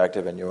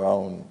perspective and your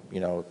own,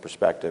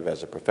 perspective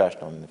as a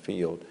professional in the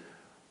field,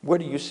 what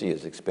do you see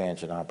as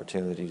expansion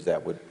opportunities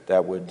that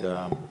would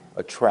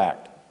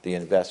attract the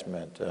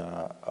investment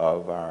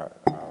of our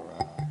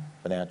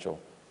financial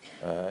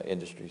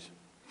industries?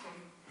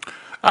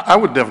 I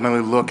would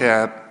definitely look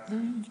at,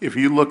 if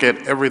you look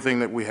at everything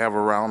that we have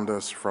around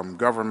us from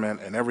government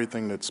and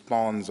everything that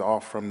spawns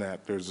off from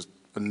that, there's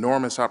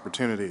enormous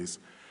opportunities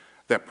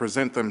that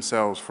present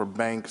themselves for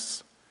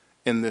banks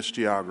in this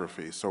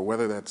geography. So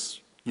whether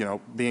that's,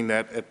 being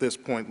that at this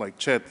point, like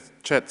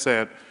Chet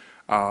said,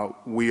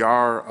 we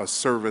are a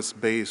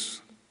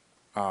service-based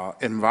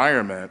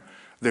environment,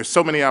 there's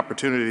so many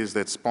opportunities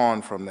that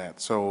spawn from that.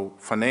 So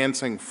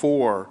financing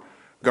for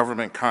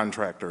government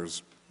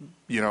contractors,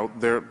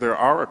 there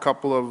are a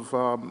couple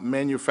of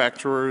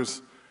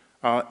manufacturers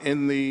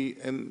in the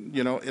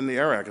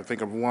area. I can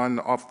think of one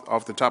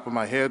off the top of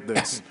my head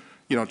that's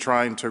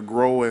trying to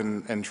grow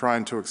and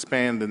trying to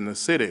expand in the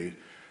city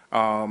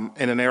in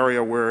an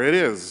area where it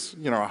is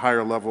a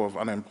higher level of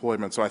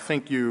unemployment. So I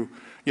think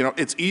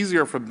it's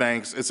easier for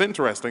banks. It's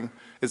interesting.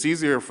 It's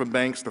easier for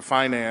banks to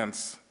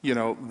finance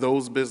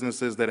those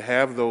businesses that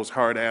have those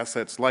hard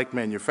assets like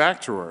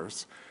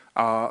manufacturers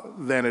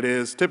than it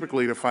is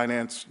typically to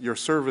finance your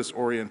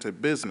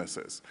service-oriented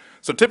businesses.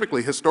 So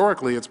typically,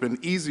 historically, it's been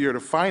easier to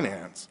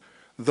finance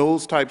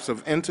those types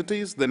of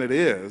entities than it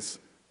is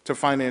to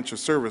finance your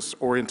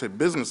service-oriented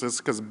businesses,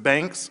 because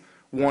banks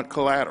want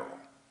collateral.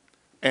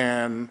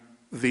 And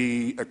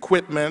the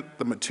equipment,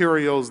 the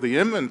materials, the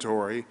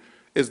inventory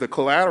is the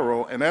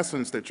collateral, in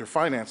essence, that you're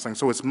financing.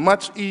 So it's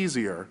much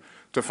easier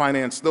to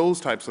finance those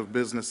types of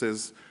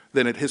businesses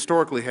than it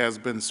historically has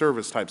been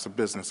service types of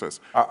businesses.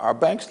 Are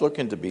banks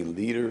looking to be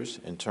leaders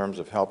in terms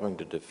of helping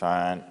to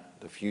define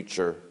the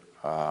future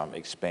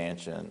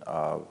expansion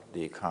of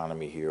the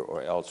economy here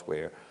or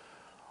elsewhere?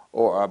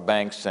 Or are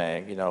banks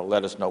saying,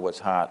 let us know what's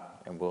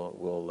hot and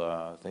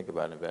we'll think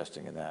about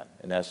investing in that,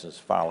 in essence,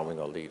 following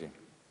or leading?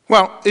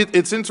 Well,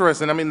 it's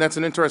interesting. I mean, that's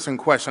an interesting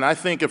question. I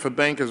think if a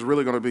bank is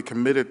really going to be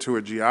committed to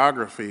a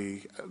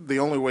geography, the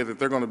only way that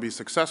they're going to be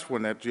successful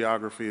in that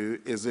geography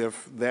is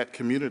if that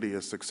community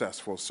is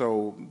successful.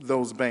 So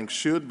those banks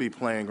should be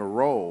playing a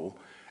role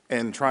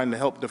in trying to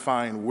help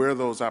define where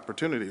those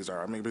opportunities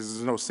are. I mean, this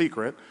is no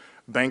secret.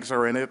 Banks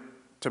are in it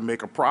to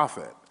make a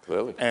profit.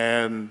 Clearly.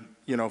 And,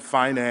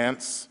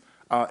 finance,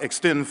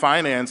 extend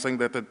financing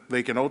that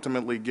they can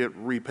ultimately get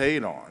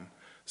repaid on.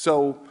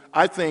 So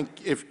I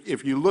think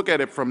if you look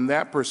at it from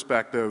that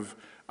perspective,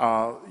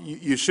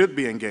 you should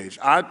be engaged.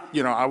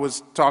 I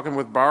was talking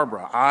with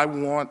Barbara. I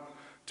want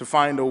to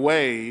find a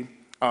way,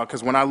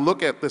 because when I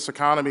look at this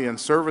economy and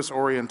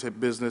service-oriented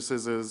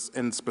businesses,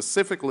 and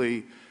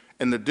specifically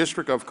in the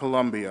District of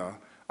Columbia,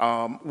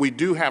 we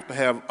do have to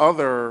have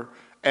other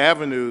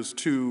avenues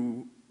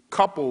to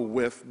couple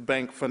with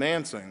bank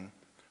financing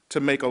to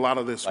make a lot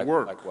of this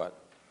work. Like what?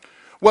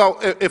 Well,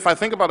 if I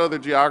think about other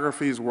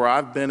geographies where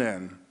I've been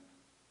in,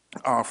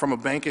 from a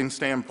banking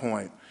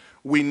standpoint,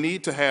 we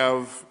need to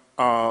have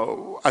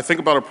I think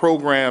about a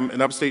program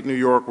in upstate New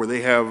York where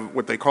they have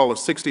what they call a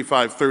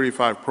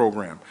 65-35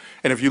 program.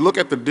 And if you look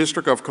at the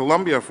District of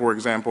Columbia, for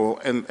example,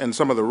 and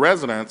some of the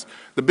residents,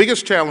 the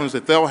biggest challenge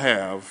that they'll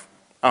have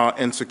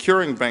in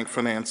securing bank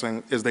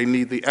financing is they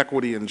need the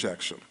equity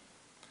injection.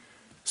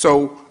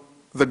 So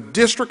the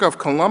District of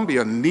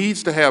Columbia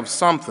needs to have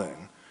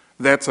something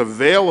that's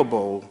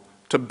available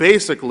to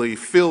basically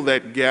fill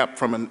that gap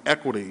from an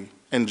equity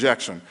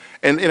injection.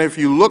 And if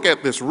you look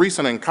at this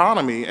recent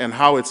economy and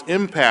how it's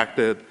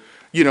impacted,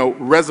 you know,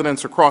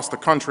 residents across the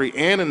country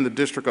and in the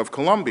District of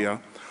Columbia,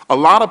 a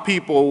lot of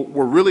people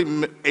were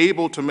really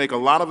able to make a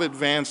lot of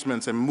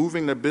advancements in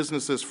moving their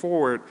businesses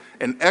forward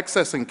and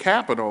accessing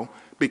capital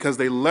because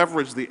they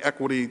leveraged the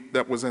equity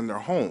that was in their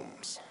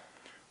homes.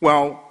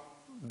 Well,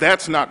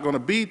 that's not going to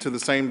be to the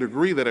same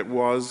degree that it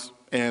was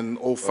in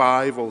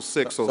 05,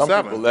 06, 07.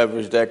 Some people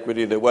leveraged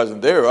equity that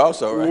wasn't there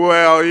also, right?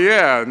 Well,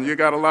 yeah, and you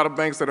got a lot of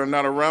banks that are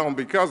not around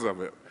because of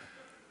it.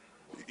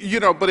 You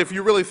know, but if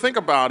you really think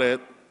about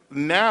it,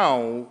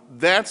 now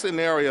that's an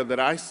area that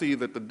I see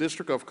that the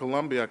District of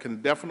Columbia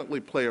can definitely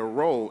play a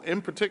role,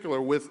 in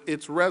particular with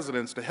its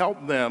residents, to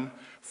help them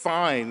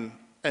find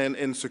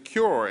and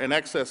secure and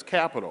access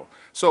capital.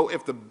 So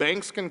if the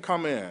banks can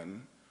come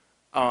in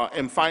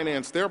and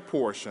finance their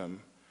portion,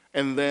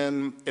 and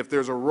then if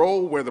there's a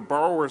role where the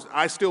borrowers,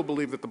 I still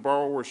believe that the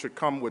borrower should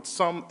come with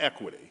some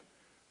equity.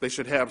 They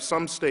should have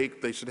some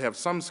stake, they should have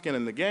some skin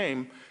in the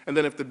game, and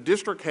then if the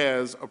district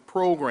has a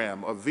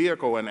program, a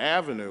vehicle, an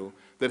avenue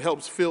that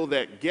helps fill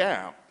that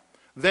gap,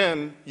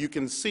 then you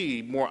can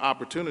see more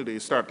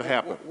opportunities start to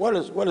happen. What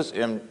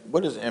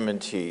is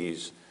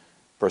M&T's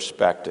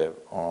perspective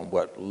on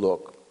what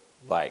look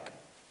like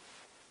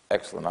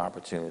excellent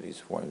opportunities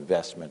for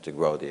investment to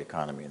grow the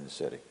economy in the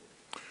city?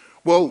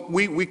 Well,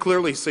 we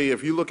clearly see,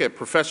 if you look at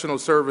professional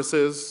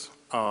services,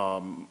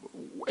 and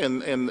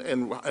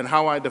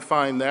how I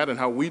define that and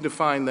how we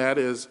define that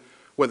is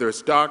whether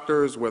it's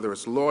doctors, whether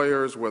it's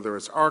lawyers, whether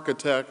it's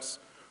architects,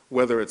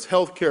 whether it's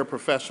healthcare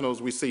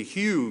professionals, we see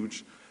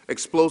huge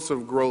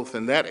explosive growth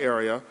in that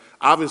area.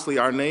 Obviously,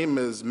 our name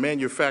is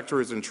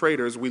manufacturers and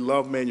traders. We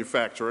love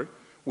manufacturing.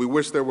 We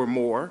wish there were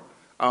more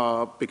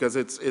because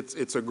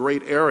it's a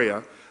great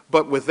area.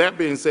 But with that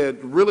being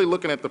said, really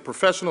looking at the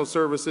professional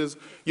services,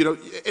 you know,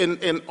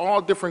 in all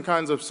different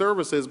kinds of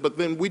services, but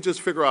then we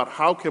just figure out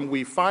how can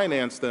we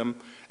finance them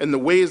in the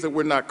ways that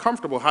we're not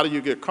comfortable. How do you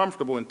get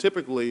comfortable? And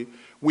typically,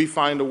 we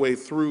find a way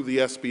through the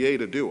SBA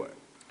to do it.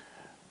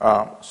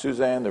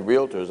 Suzanne, the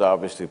realtors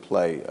obviously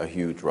play a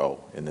huge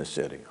role in this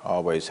city,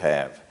 always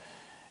have.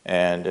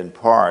 And in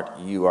part,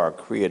 you are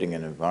creating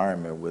an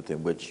environment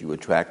within which you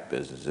attract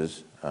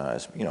businesses,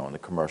 you know, on the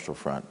commercial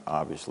front,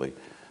 obviously.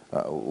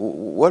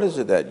 What is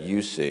it that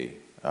you see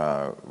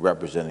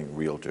representing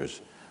realtors?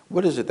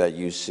 What is it that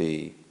you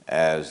see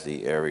as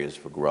the areas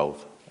for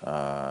growth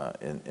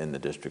in the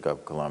District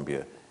of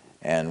Columbia?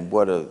 And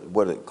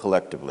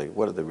collectively,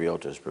 what are the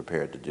realtors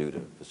prepared to do to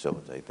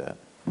facilitate that?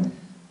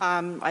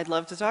 I'd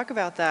love to talk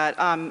about that.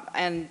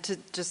 And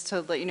just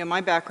to let you know, my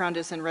background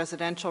is in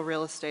residential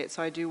real estate,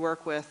 so I do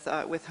work with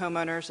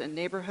homeowners in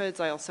neighborhoods.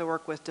 I also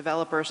work with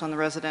developers on the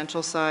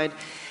residential side.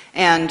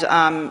 And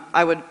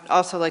I would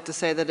also like to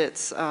say that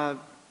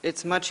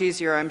it's much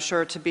easier, I'm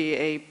sure, to be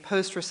a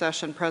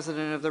post-recession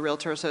president of the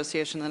Realtor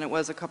Association than it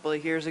was a couple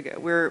of years ago.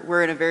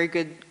 We're in a very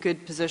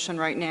good position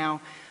right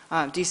now.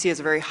 DC is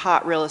a very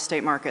hot real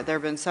estate market. There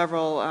have been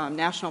several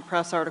national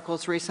press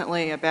articles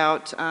recently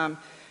about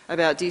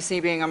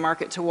DC being a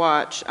market to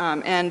watch.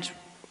 And,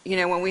 you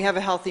know, when we have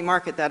a healthy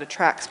market, that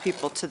attracts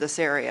people to this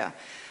area.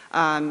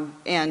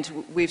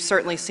 And we've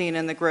certainly seen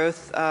in the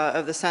growth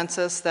of the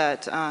census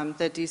that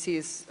DC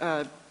is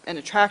an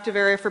attractive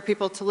area for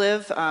people to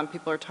live.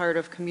 People are tired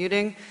of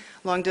commuting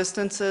long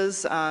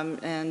distances.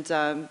 And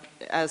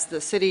as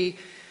the city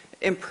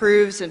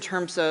improves in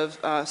terms of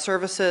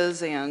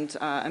services and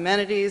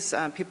amenities,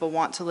 people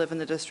want to live in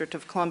the District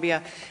of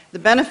Columbia. The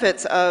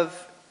benefits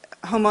of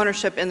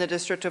homeownership in the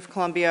District of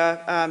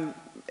Columbia,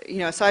 you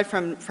know, aside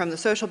from the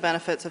social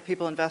benefits of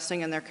people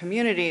investing in their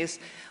communities,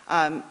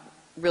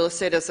 real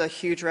estate is a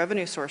huge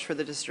revenue source for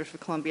the District of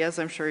Columbia, as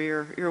I'm sure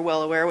you're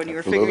well aware when you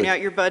were figuring out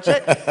your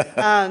budget.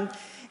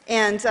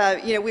 And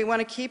you know, we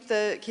want to keep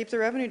the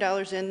revenue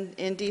dollars in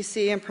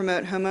DC and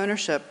promote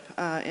homeownership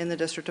in the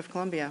District of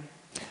Columbia.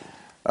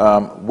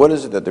 What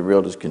is it that the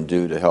realtors can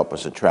do to help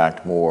us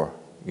attract more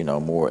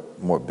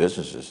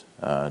businesses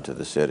to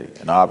the city?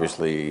 And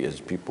obviously, as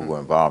people who are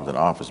involved in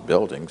office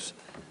buildings,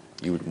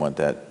 you would want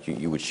that,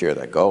 you would share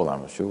that goal,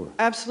 I'm sure.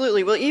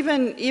 Absolutely. Well,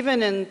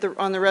 even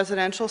on the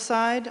residential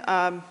side,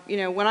 you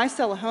know, when I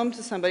sell a home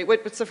to somebody,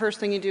 what's the first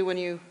thing you do when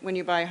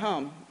you buy a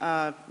home?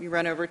 You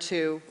run over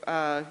to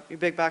your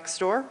big box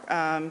store,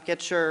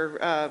 get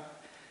your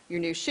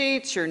new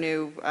sheets, your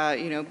new,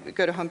 you know,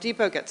 go to Home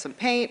Depot, get some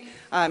paint,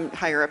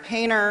 hire a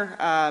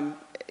painter.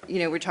 You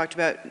know, you talked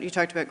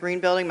about green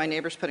building. My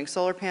neighbor's putting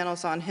solar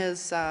panels on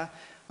his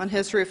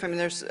roof. I mean,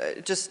 there's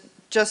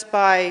just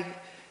by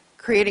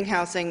creating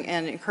housing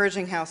and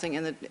encouraging housing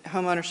in the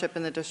homeownership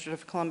in the District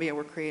of Columbia,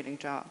 we're creating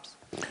jobs.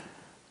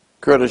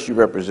 Curtis, you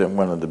represent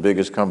one of the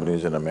biggest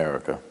companies in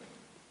America,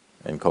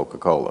 in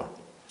Coca-Cola.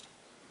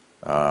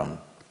 And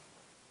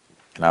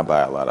I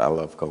buy a lot. I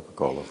love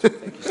Coca-Cola.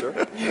 Thank you,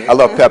 sir. I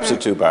love Pepsi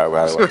too, by the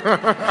way.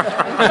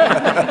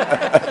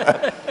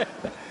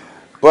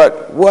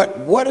 But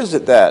what is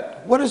it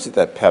that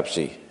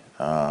Pepsi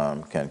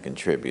can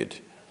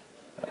contribute?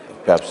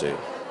 Pepsi.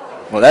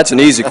 Well, that's an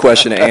easy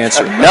question to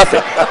answer.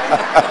 Nothing.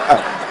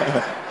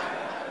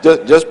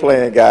 Just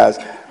playing, guys.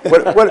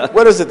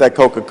 What is it that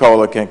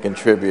Coca-Cola can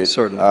contribute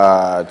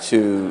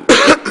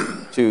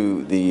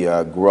to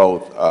the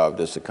growth of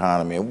this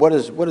economy? And what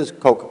is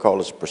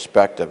Coca-Cola's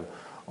perspective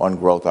on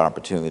growth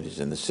opportunities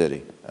in the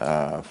city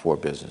for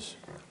business?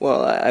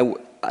 Well,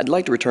 I'd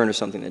like to return to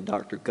something that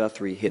Dr.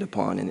 Guthrie hit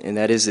upon, and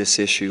that is this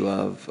issue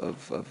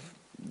of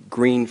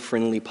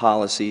green-friendly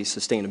policy,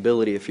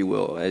 sustainability, if you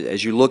will.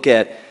 As you look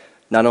at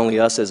not only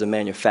us as a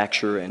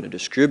manufacturer and a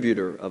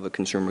distributor of a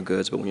consumer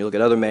goods, but when you look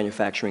at other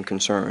manufacturing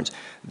concerns,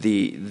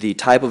 the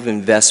type of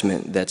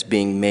investment that's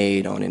being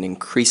made on an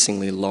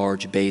increasingly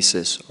large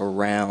basis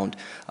around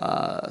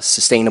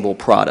sustainable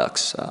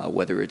products,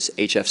 whether it's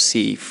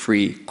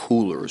HFC-free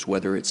coolers,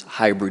 whether it's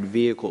hybrid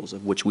vehicles,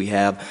 of which we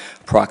have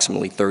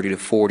approximately 30 to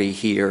 40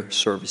 here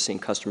servicing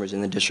customers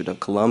in the District of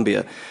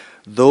Columbia,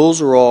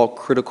 those are all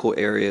critical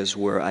areas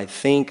where I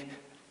think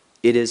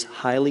it is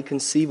highly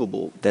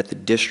conceivable that the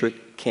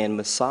district can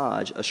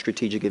massage a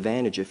strategic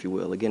advantage, if you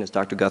will. Again, as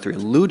Dr. Guthrie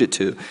alluded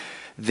to,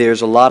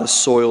 there's a lot of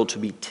soil to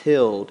be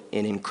tilled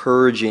in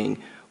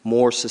encouraging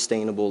more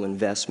sustainable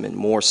investment,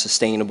 more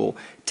sustainable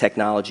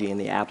technology and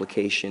the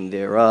application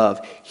thereof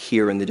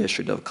here in the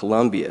District of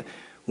Columbia.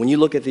 When you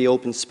look at the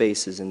open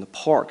spaces and the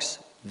parks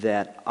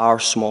that our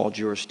small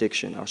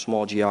jurisdiction, our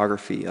small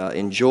geography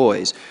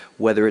enjoys,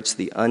 whether it's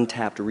the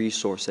untapped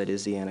resource that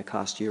is the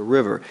Anacostia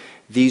River,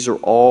 these are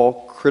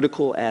all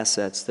critical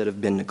assets that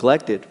have been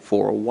neglected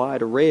for a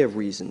wide array of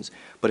reasons.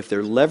 But if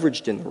they're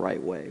leveraged in the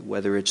right way,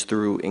 whether it's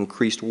through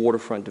increased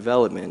waterfront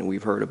development, and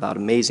we've heard about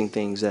amazing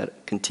things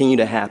that continue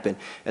to happen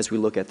as we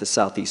look at the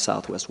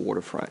southeast-southwest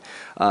waterfront,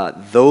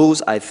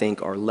 those, I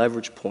think, are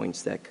leverage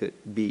points that could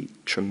be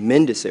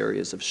tremendous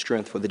areas of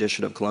strength for the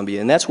District of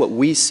Columbia. And that's what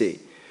we see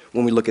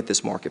when we look at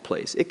this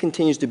marketplace. It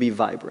continues to be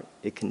vibrant.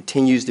 It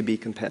continues to be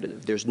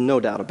competitive. There's no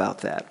doubt about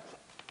that.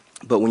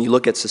 But when you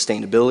look at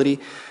sustainability,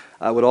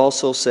 I would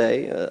also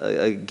say,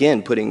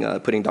 again, putting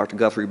Dr.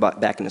 Guthrie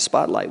back in the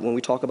spotlight, when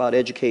we talk about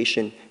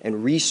education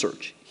and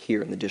research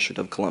here in the District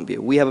of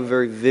Columbia, we have a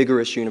very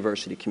vigorous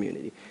university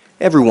community.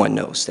 Everyone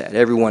knows that.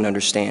 Everyone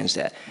understands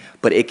that.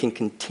 But it can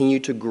continue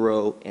to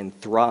grow and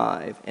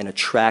thrive and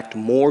attract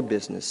more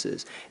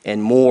businesses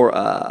and more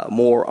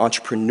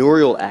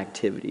entrepreneurial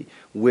activity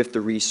with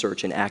the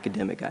research and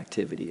academic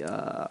activity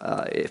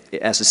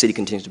as the city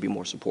continues to be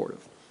more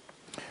supportive.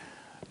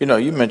 You know,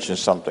 you mentioned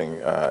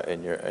something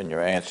in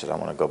your answer that I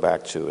want to go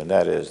back to, and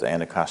that is the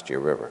Anacostia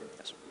River.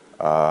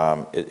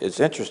 It's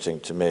interesting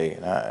to me.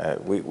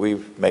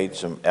 We've made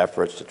some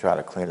efforts to try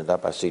to clean it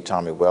up. I see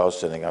Tommy Wells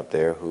sitting up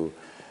there, who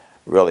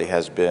really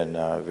has been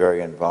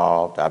very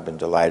involved. I've been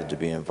delighted to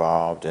be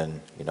involved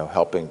in,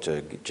 helping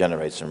to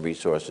generate some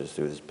resources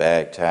through this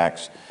bag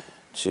tax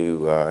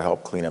to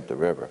help clean up the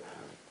river.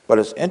 But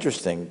it's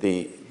interesting,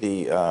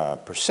 the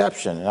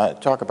perception, and I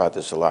talk about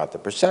this a lot, the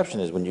perception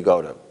is when you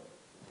go to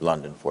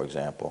London, for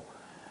example,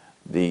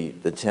 the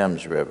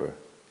Thames River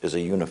is a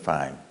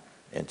unifying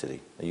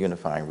entity, a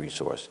unifying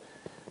resource.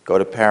 Go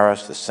to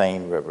Paris, the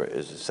Seine River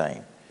is the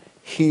same.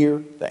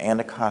 Here, the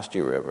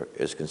Anacostia River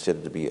is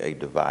considered to be a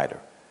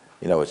divider.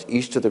 It's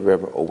east of the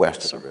river or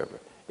west of the river.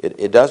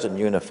 It doesn't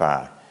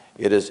unify.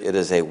 It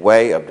is a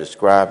way of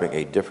describing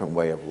a different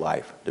way of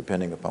life,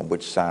 depending upon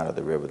which side of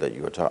the river that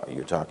you're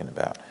talking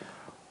about.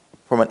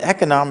 From an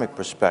economic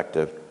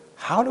perspective,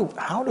 how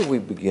do we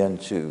begin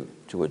to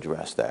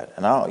address that?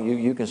 And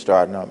you can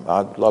start, and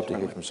I'd love to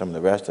hear from some of the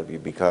rest of you,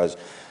 because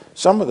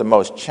some of the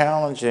most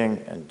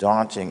challenging and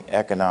daunting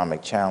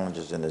economic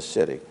challenges in the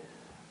city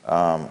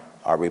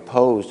are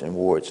reposed in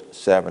Wards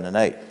 7 and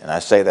 8. And I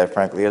say that,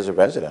 frankly, as a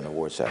resident of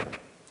Ward 7.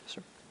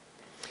 Sir.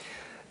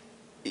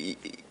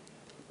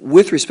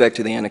 With respect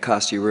to the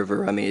Anacostia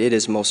River, it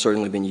has most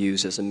certainly been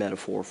used as a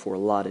metaphor for a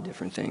lot of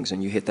different things,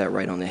 and you hit that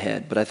right on the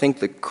head. But I think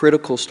the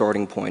critical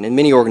starting point, and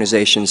many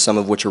organizations, some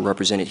of which are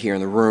represented here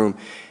in the room,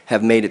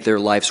 have made it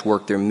their life's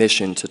work, their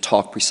mission to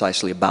talk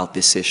precisely about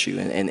this issue.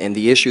 And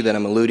the issue that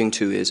I'm alluding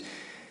to is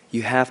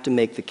you have to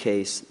make the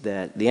case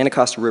that the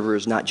Anacostia River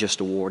is not just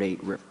a Ward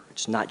 8 river.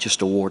 It's not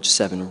just a Ward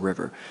 7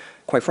 river.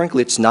 Quite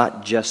frankly, it's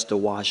not just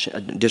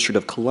a District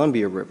of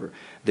Columbia river.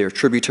 There are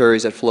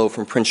tributaries that flow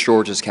from Prince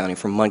George's County,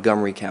 from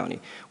Montgomery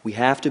County. We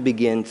have to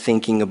begin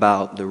thinking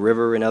about the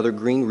river and other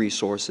green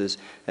resources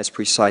as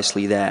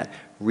precisely that,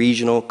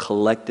 regional,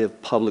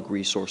 collective, public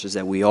resources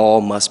that we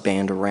all must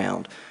band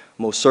around.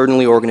 Most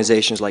certainly,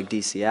 organizations like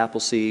DC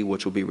Appleseed,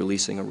 which will be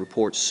releasing a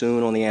report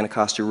soon on the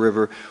Anacostia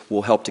River,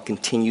 will help to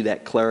continue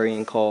that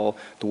clarion call,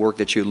 the work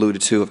that you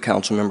alluded to of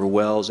Councilmember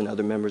Wells and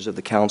other members of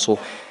the council.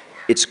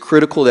 It's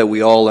critical that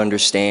we all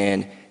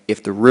understand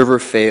if the river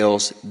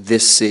fails,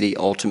 this city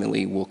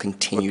ultimately will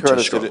continue to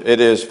struggle. It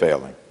is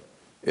failing.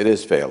 It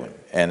is failing,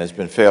 and it's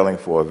been failing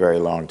for a very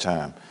long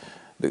time.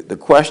 The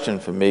question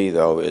for me,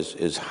 though,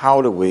 is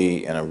how do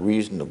we, in a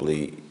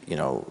reasonably,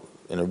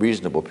 in a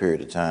reasonable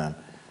period of time,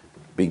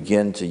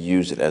 begin to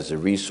use it as a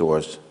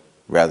resource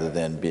rather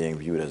than being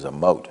viewed as a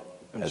moat,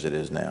 as it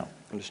is now.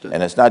 Understood.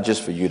 And it's not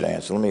just for you to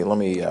answer. Let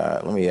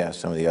me ask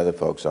some of the other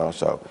folks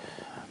also.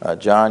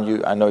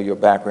 John, I know your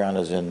background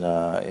is in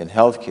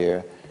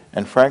healthcare,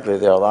 and frankly,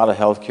 there are a lot of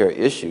healthcare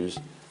issues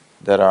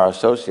that are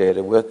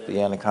associated with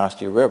the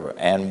Anacostia River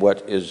and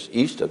what is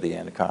east of the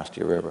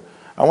Anacostia River.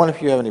 I wonder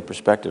if you have any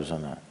perspectives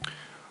on that.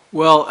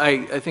 Well,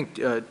 I think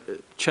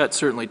Chet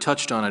certainly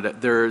touched on it.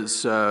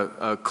 There's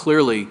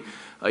clearly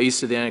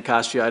east of the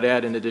Anacostia, I'd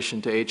add in addition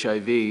to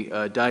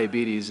HIV,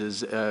 diabetes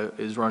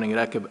is running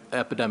at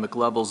epidemic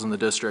levels in the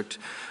district.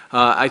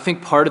 I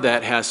think part of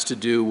that has to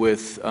do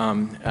with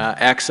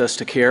access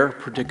to care,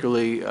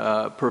 particularly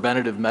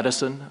preventative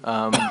medicine.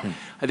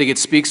 I think it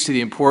speaks to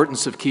the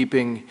importance of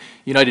keeping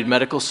United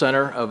Medical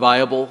Center a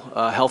viable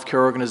healthcare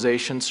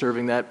organization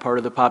serving that part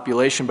of the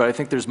population, but I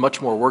think there's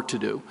much more work to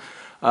do.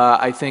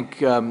 I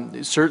think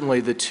certainly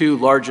the two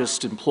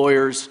largest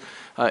employers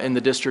in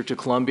the District of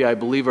Columbia, I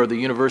believe, are the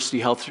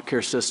university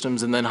healthcare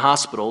systems and then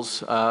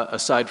hospitals,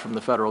 aside from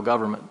the federal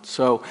government.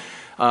 So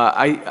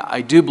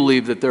I do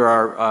believe that there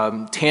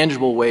are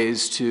tangible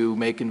ways to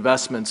make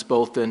investments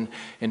both in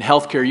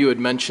healthcare. You had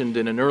mentioned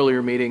in an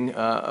earlier meeting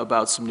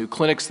about some new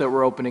clinics that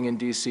were opening in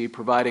D.C.,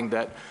 providing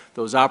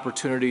those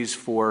opportunities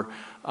for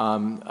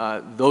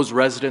those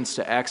residents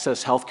to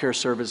access healthcare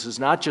services,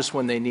 not just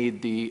when they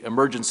need the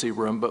emergency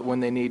room, but when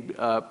they need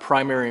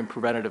primary and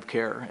preventative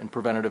care and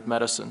preventative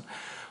medicine.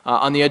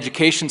 On the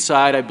education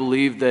side, I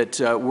believe that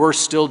we're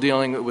still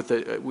dealing with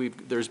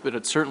there's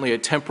been certainly a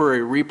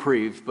temporary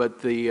reprieve,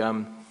 but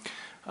the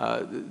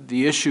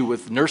issue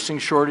with nursing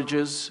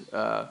shortages,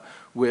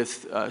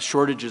 with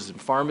shortages in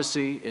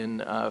pharmacy,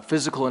 in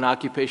physical and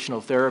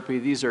occupational therapy,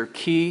 these are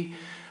key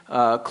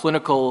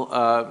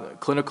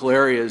clinical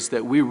areas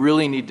that we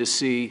really need to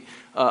see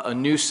a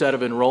new set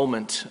of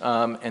enrollment,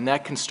 and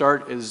that can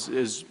start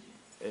as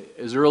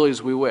early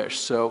as we wish.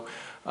 So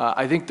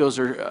I think those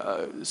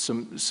are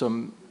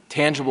some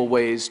tangible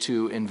ways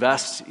to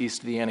invest east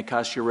of the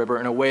Anacostia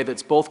River in a way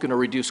that's both going to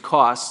reduce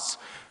costs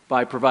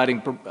by providing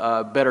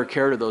better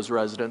care to those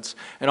residents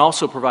and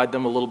also provide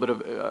them a little bit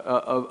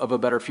of a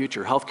better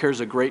future. Healthcare is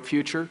a great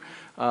future.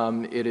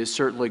 It is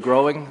certainly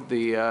growing.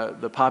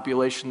 The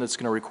population that's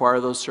going to require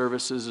those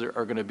services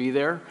are going to be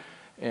there,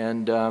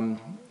 and I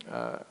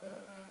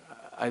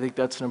think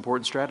that's an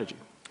important strategy.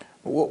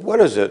 What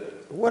is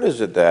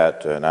it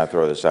that, and I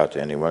throw this out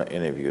to any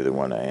of you that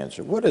want to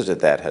answer, what is it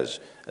that has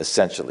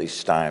essentially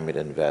stymied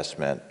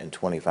investment in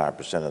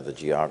 25% of the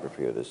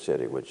geography of the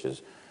city, which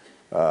is,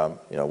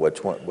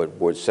 what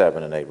Ward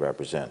 7 and 8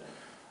 represent?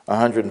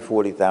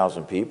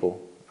 140,000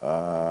 people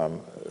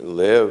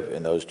live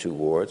in those two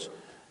wards.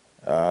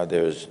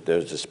 There's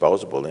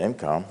disposable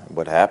income.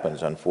 What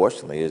happens,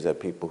 unfortunately, is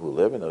that people who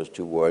live in those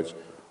two wards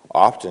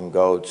often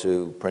go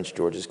to Prince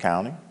George's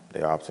County.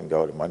 They often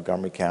go to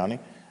Montgomery County,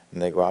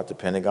 and they go out to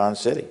Pentagon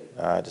City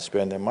to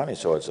spend their money.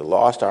 So it's a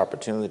lost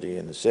opportunity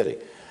in the city.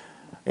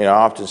 I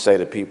often say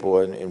to people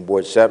in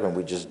Ward 7,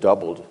 we just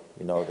doubled,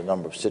 the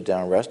number of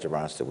sit-down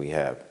restaurants that we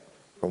have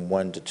from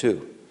 1 to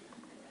 2.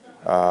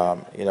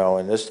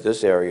 In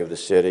this area of the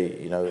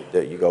city,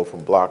 that you go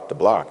from block to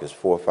block. There's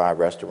 4 or 5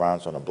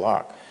 restaurants on a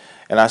block.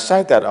 And I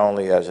cite that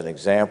only as an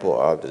example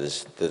of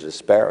the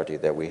disparity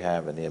that we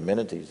have in the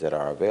amenities that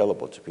are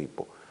available to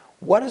people.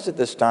 What is it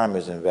this time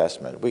is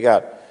investment? We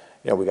got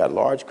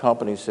large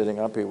companies sitting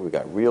up here. We've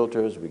got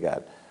realtors. We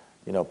got,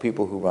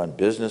 people who run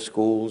business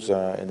schools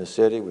in the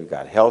city. We've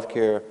got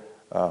healthcare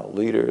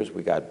leaders.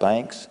 We got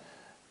banks.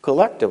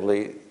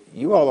 Collectively,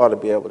 you all ought to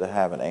be able to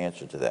have an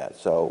answer to that.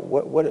 So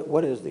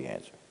what is the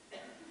answer?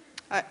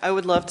 I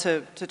would love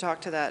to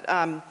talk to that.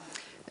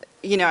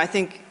 I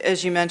think,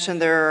 as you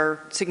mentioned, there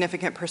are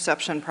significant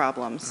perception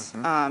problems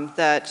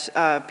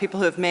that people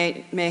who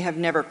may have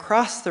never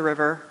crossed the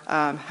river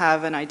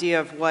have an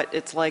idea of what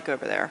it's like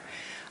over there.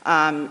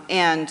 I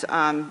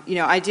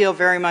deal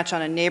very much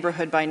on a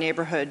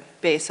neighborhood-by-neighborhood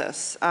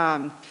basis.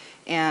 When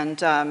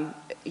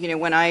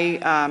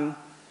I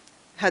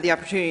had the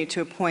opportunity to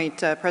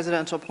appoint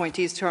presidential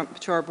appointees to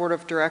our board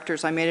of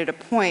directors, I made it a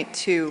point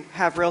to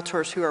have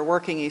realtors who are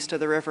working east of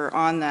the river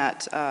on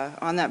that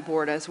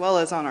board, as well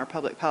as on our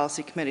public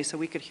policy committee, so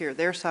we could hear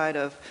their side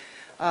of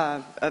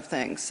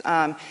things.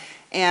 When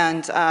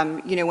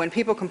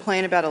people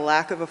complain about a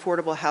lack of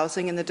affordable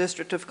housing in the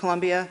District of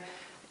Columbia,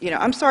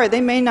 I'm sorry,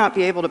 they may not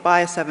be able to buy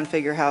a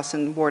 7-figure house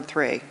in Ward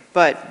 3,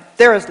 but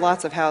there is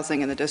lots of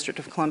housing in the District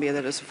of Columbia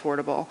that is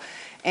affordable.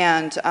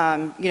 And,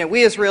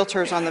 we as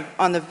realtors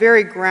on the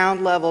very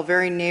ground level,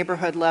 very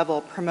neighborhood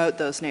level, promote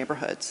those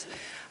neighborhoods.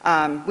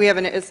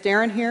 Is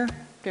Darren here?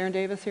 Darren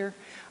Davis here?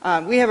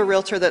 We have a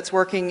realtor that's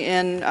working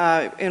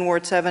in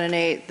Ward 7 and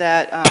 8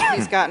 that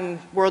he's gotten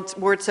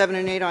Ward 7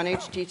 and 8 on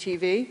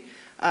HGTV.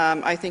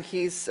 I think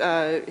he's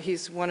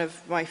one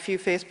of my few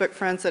Facebook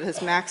friends that has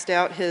maxed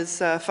out his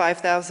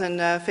 5,000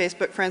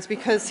 Facebook friends,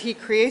 because he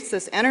creates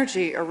this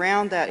energy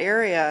around that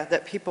area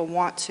that people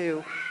want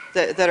to,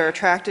 that are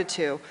attracted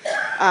to.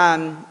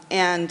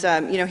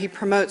 You know, he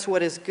promotes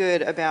what is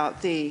good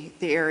about the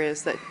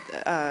areas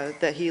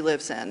that he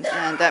lives in,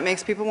 and that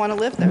makes people want to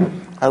live there.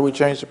 How do we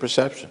change the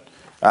perception?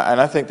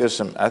 And I think there's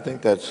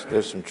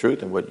some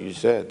truth in what you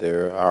said.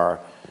 There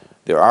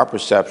are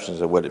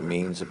perceptions of what it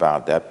means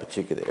about that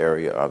particular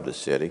area of the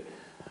city.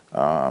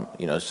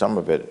 You know, some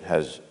of it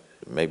has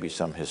maybe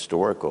some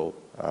historical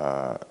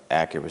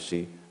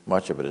accuracy.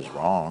 Much of it is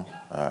wrong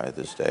at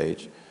this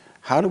stage.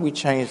 How do we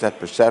change that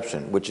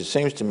perception, which it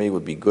seems to me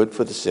would be good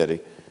for the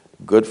city,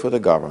 good for the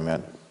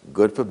government,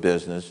 good for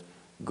business,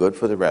 good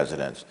for the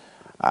residents?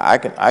 I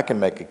can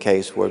make a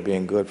case for it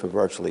being good for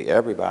virtually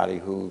everybody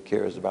who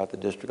cares about the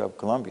District of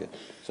Columbia.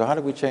 So how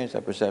do we change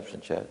that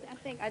perception, Chad?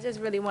 I just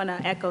really want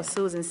to echo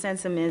Susan's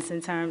sentiments in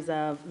terms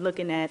of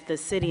looking at the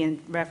city in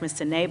reference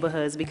to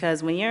neighborhoods,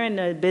 because when you're in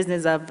the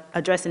business of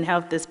addressing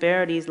health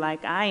disparities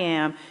like I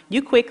am,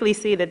 you quickly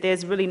see that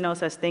there's really no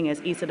such thing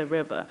as east of the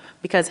river,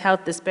 because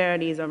health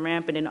disparities are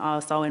rampant and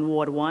also in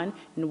Ward 1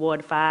 and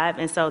Ward 5,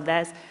 and so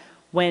that's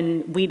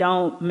when we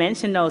don't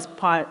mention those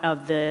part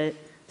of the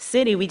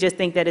city, we just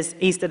think that it's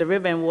east of the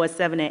river in Ward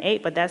 7 and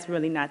 8, but that's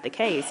really not the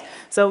case.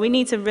 So we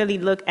need to really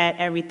look at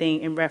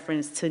everything in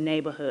reference to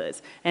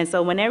neighborhoods. And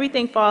so when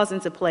everything falls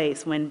into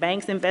place, when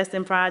banks invest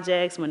in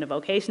projects, when the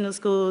vocational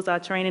schools are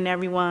training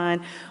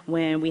everyone,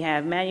 when we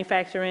have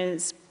manufacturing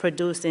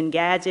producing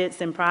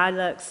gadgets and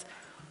products,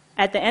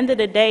 at the end of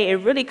the day, it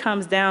really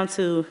comes down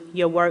to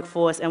your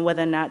workforce and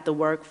whether or not the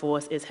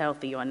workforce is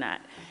healthy or not.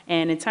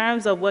 And in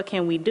terms of what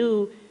can we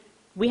do,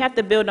 we have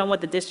to build on what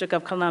the District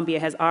of Columbia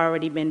has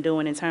already been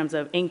doing in terms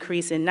of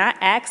increasing not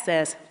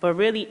access, but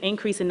really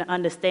increasing the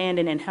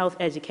understanding and health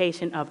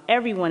education of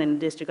everyone in the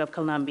District of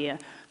Columbia,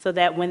 so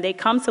that when they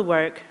come to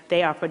work,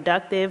 they are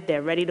productive,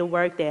 they're ready to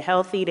work, they're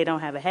healthy, they don't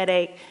have a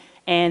headache,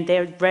 and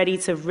they're ready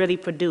to really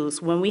produce.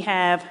 When we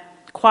have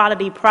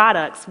quality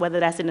products,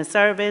 whether that's in a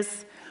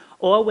service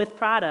or with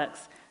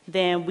products,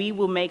 then we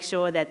will make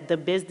sure that the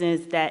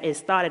business that is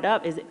started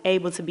up is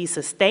able to be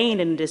sustained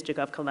in the District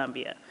of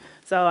Columbia.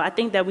 So I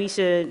think that we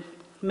should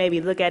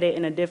maybe look at it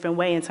in a different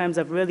way in terms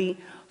of really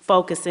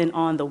focusing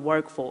on the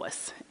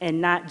workforce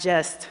and not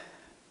just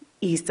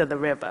east of the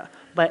river,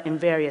 but in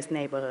various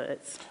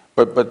neighborhoods.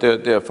 But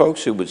there are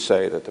folks who would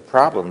say that the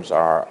problems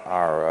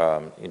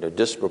are you know,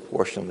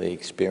 disproportionately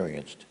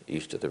experienced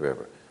east of the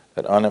river,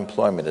 that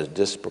unemployment is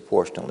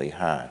disproportionately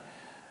high,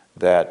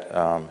 that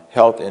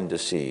health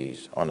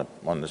indices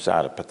on the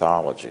side of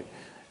pathology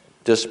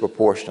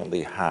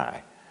disproportionately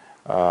high,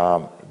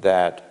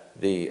 that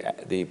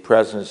the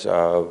presence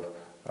of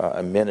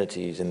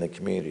amenities in the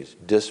communities,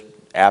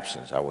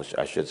 absence,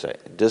 I should say,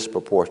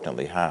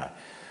 disproportionately high.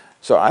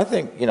 So I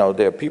think, you know,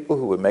 there are people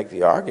who would make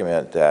the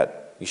argument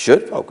that you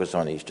should focus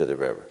on east of the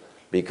river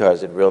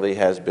because it really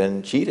has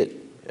been cheated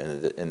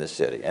in the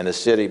city. And the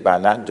city, by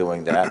not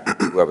doing that,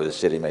 whoever the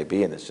city may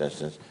be in this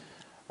instance,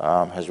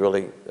 has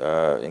really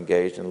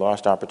engaged in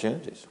lost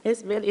opportunities.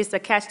 It's a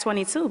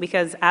catch-22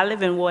 because I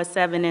live in Ward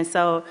 7, and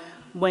so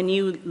when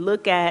you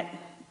look at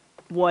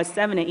Ward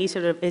 7 and east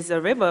of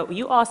the river,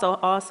 you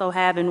also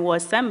have in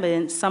Ward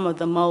 7 some of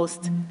the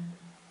most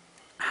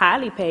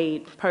highly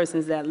paid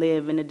persons that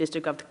live in the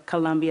District of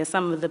Columbia,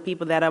 some of the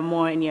people that are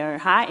more in your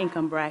high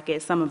income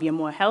bracket, some of your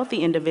more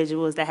healthy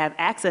individuals that have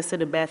access to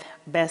the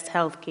best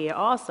health care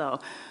also.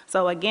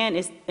 So again,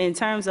 it's in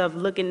terms of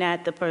looking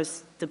at the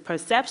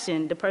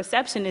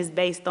perception is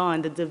based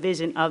on the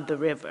division of the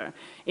river.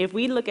 If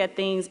we look at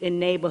things in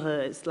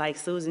neighborhoods, like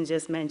Susan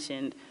just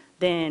mentioned,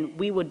 then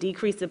we will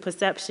decrease the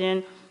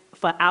perception.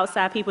 For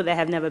outside people that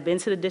have never been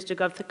to the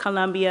District of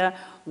Columbia,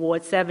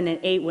 Ward 7 and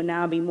 8 will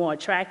now be more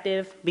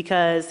attractive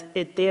because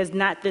there's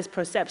not this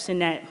perception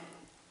that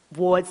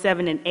Ward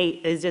 7 and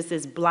 8 is just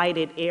this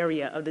blighted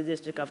area of the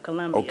District of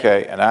Columbia.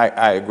 Okay, and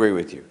I agree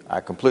with you. I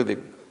completely,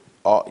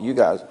 you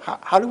guys,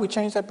 how do we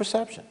change that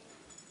perception?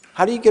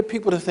 How do you get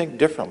people to think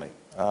differently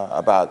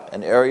about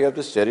an area of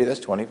the city that's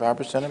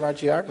 25% of our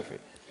geography?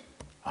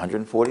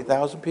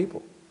 140,000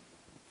 people.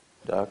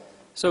 Doug?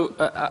 So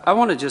I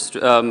want to just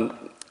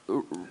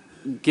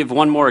give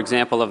one more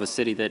example of a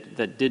city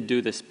that did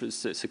do this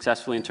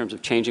successfully in terms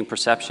of changing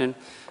perception.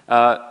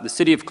 The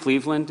city of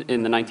Cleveland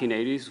in the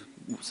 1980s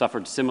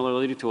suffered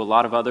similarly to a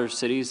lot of other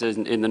cities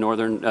in the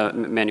northern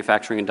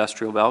manufacturing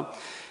industrial belt.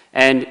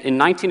 And in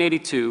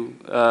 1982,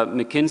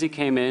 McKinsey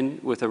came in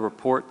with a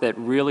report that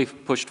really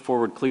pushed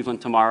forward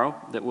Cleveland Tomorrow.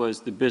 That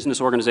was the business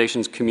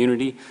organization's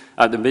community,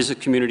 the business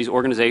community's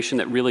organization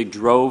that really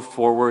drove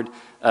forward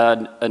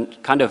a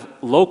kind of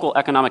local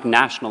economic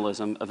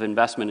nationalism of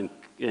investment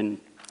in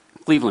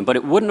Cleveland, but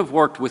it wouldn't have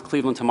worked with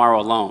Cleveland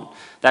Tomorrow alone.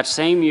 That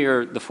same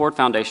year, the Ford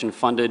Foundation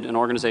funded an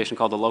organization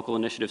called the Local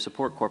Initiative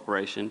Support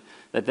Corporation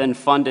that then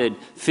funded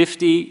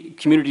 50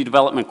 community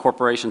development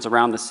corporations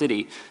around the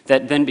city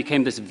that then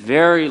became this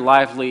very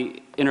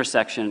lively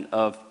intersection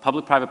of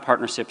public-private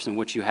partnerships in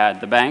which you had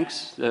the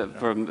banks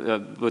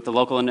with the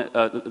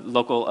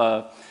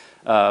local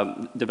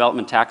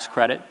development tax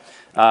credit.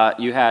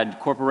 You had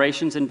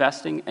corporations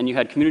investing, and you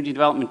had community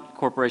development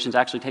corporations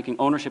actually taking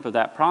ownership of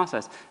that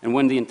process. And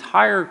when the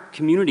entire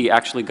community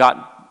actually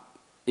got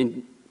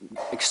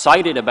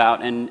excited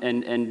about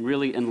and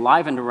really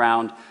enlivened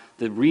around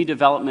the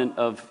redevelopment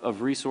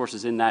of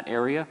resources in that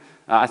area,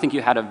 I think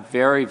you had a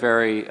very,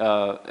 very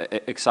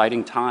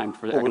exciting time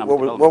for economic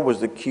development. What was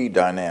the key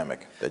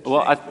dynamic that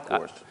changed the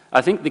course? I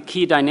think the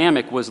key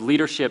dynamic was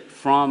leadership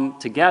from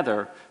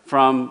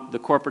the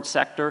corporate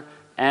sector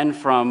and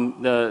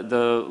from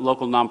the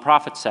local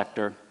nonprofit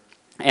sector,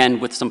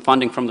 and with some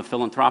funding from the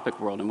philanthropic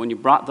world. And when you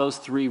brought those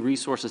three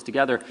resources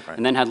together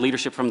and then had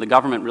leadership from the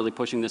government really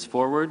pushing this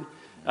forward,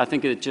 I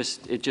think it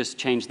just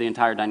changed the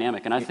entire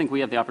dynamic. And I think we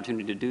have the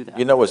opportunity to do that.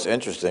 You know what's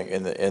interesting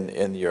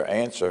in your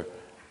answer?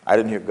 I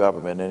didn't hear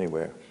government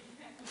anywhere.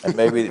 And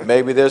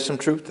maybe there's some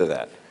truth to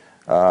that.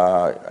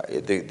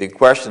 The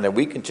question that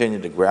we continue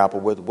to grapple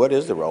with, what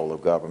is the role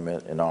of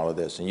government in all of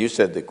this? And you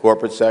said the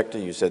corporate sector,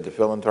 you said the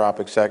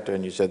philanthropic sector,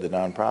 and you said the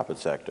nonprofit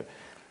sector,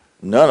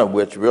 none of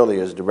which really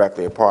is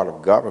directly a part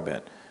of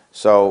government.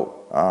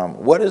 So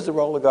what is the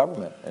role of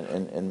government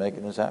in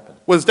making this happen?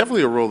 Well, there's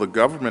definitely a role of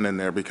government in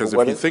there, because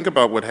if you think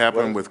about what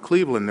happened with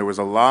Cleveland, there was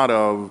a lot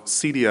of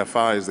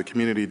CDFIs, the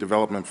Community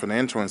Development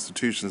Financial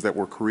Institutions, that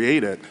were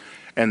created,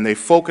 and they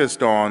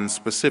focused on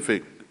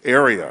specific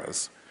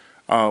areas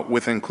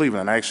within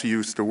Cleveland. I actually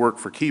used to work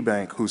for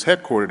KeyBank, who's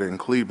headquartered in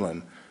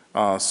Cleveland,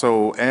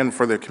 and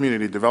for their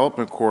Community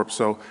Development Corp,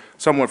 so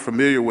somewhat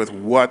familiar with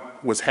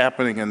what was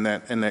happening in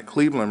that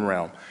Cleveland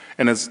realm.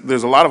 And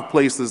there's a lot of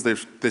places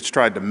that's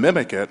tried to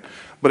mimic it,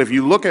 but if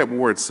you look at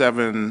Ward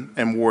 7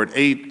 and Ward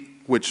 8,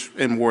 which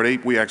in Ward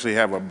 8 we actually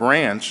have a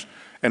branch,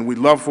 and we'd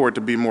love for it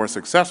to be more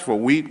successful,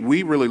 we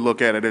really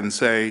look at it and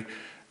say,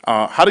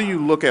 how do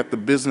you look at the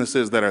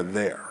businesses that are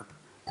there?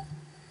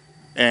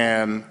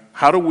 And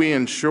how do we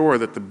ensure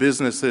that the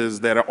businesses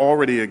that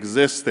already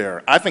exist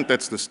there, I think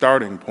that's the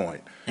starting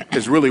point,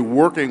 is really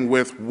working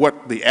with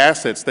what the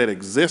assets that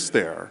exist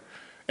there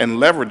and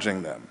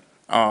leveraging them,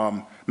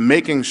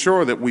 making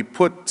sure that we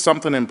put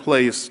something in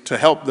place to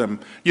help them.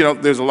 You know,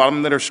 there's a lot of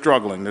them that are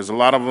struggling. There's a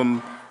lot of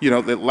them, you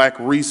know, that lack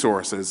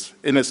resources.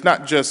 And it's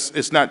not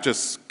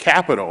just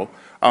capital,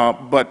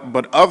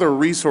 but other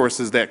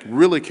resources that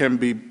really can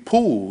be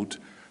pooled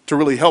to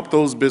really help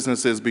those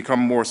businesses become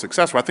more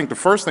successful. I think the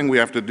first thing we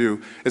have to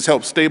do is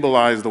help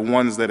stabilize the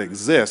ones that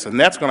exist, and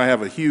that's going to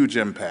have a huge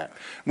impact.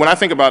 When I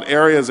think about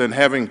areas and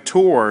having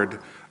toured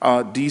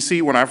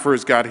D.C. when I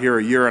first got here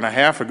a year and a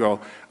half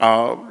ago,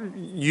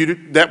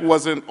 that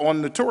wasn't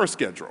on the tour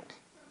schedule.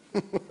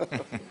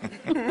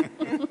 I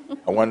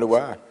wonder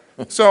why.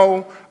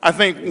 So I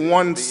think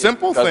one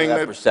simple thing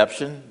that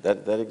perception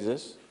that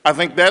exists. I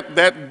think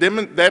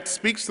that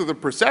speaks to the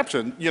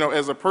perception. You know,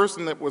 as a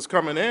person that was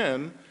coming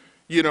in,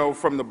 you know,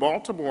 from the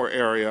Baltimore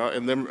area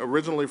and then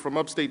originally from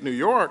upstate New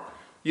York,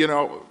 you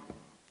know,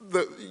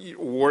 the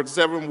Ward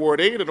 7, Ward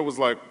 8, and it was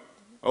like,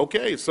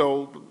 okay,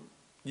 so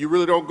you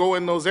really don't go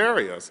in those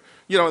areas.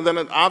 You know, and then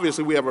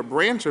obviously we have a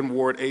branch in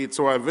Ward 8,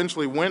 so I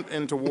eventually went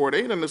into Ward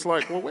 8, and it's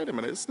like, well, wait a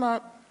minute, it's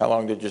not. How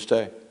long did you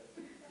stay?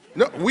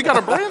 No, we got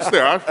a branch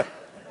there.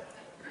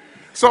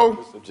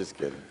 So. I'm just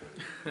kidding.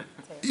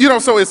 You know,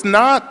 so it's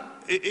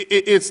not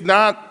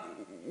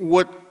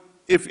what.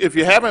 If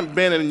you haven't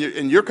been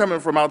and you're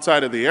coming from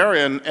outside of the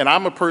area, and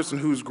I'm a person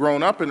who's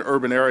grown up in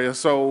urban areas,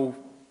 so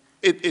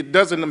it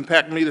doesn't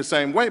impact me the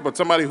same way, but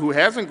somebody who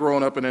hasn't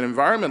grown up in an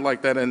environment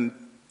like that, and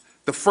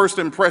the first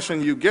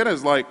impression you get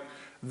is like,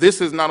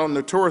 this is not on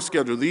the tour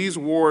schedule. These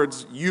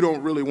wards you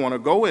don't really want to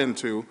go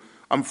into.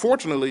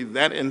 Unfortunately,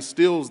 that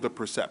instills the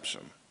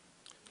perception.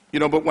 You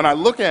know, but when I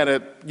look at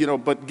it, you know,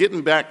 but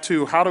getting back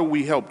to how do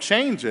we help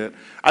change it,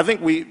 I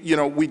think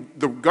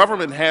the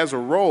government has a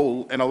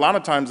role, and a lot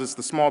of times it's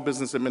the Small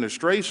Business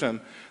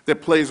Administration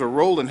that plays a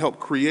role in help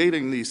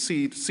creating these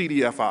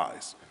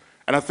CDFIs.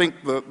 And I think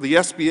the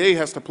SBA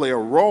has to play a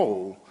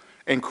role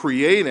in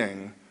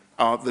creating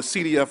the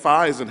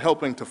CDFIs and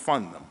helping to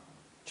fund them.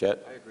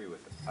 Chet? I agree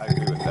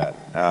with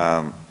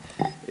that.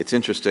 It's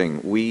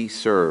interesting. We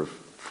serve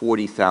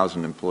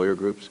 40,000 employer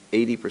groups.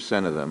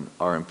 80% of them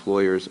are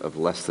employers of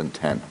less than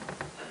 10.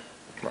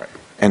 Right.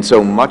 And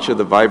so much of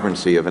the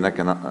vibrancy of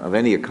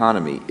any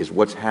economy is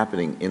what's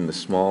happening in the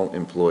small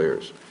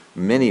employers.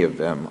 Many of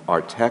them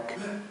are tech,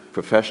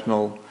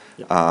 professional,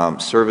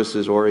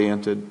 services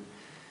oriented.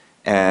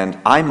 And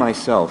I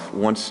myself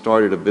once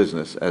started a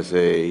business as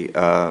a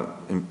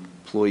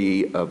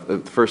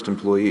first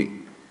employee.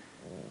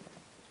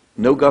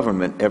 No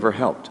government ever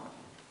helped.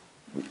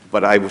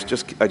 But I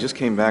just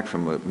came back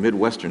from a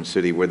Midwestern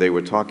city where they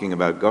were talking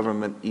about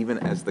government even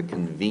as the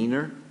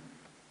convener,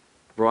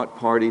 brought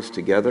parties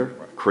together,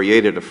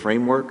 created a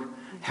framework,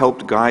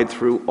 helped guide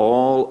through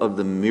all of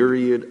the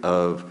myriad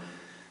of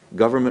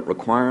government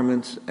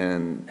requirements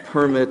and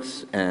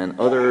permits and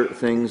other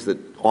things that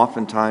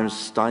oftentimes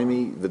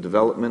stymie the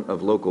development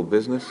of local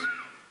business.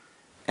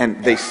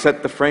 And they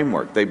set the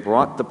framework. They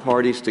brought the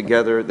parties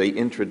together, they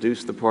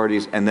introduced the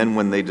parties, and then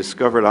when they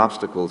discovered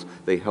obstacles,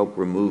 they helped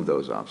remove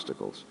those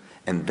obstacles.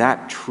 And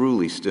that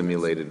truly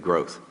stimulated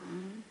growth.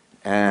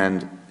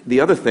 And the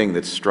other thing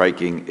that's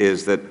striking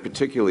is that,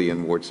 particularly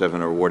in Ward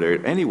 7 or Ward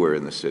 8, anywhere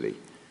in the city,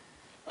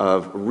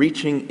 of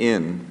reaching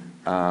in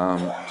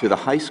to the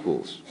high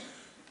schools,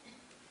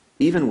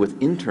 even with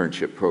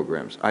internship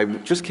programs. I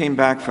just came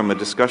back from a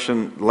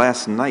discussion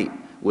last night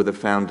with a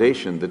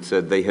foundation that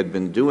said they had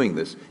been doing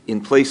this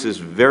in places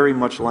very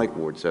much like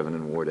Ward 7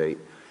 and Ward 8,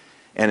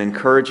 and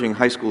encouraging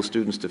high school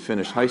students to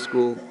finish high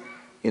school,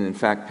 and in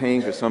fact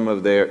paying for some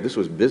of their, this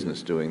was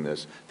business doing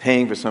this,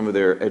 paying for some of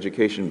their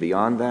education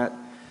beyond that,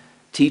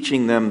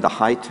 teaching them the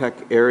high-tech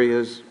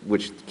areas,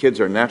 which kids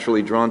are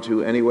naturally drawn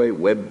to anyway,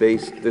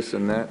 web-based, this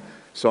and that,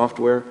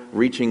 software,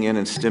 reaching in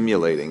and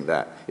stimulating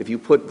that. If you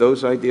put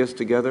those ideas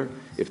together,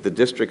 if the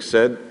district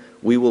said,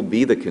 we will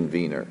be the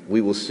convener,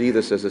 we will see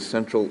this as a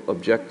central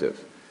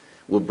objective,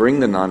 we'll bring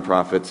the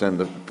nonprofits and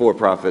the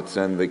for-profits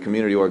and the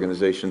community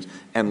organizations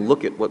and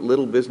look at what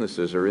little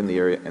businesses are in the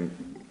area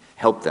and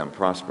help them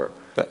prosper.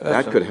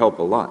 That could help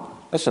a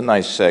lot. That's a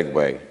nice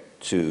segue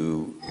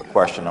to a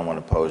question I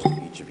want to pose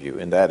to each of you,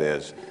 and that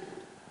is,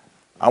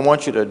 I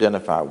want you to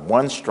identify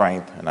one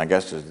strength, and I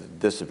guess the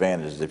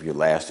disadvantage is if you're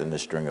last in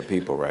this string of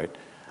people, right?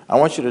 I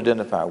want you to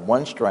identify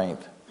one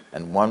strength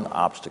and one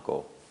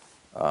obstacle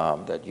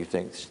that you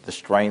think is the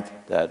strength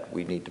that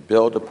we need to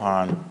build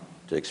upon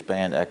to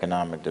expand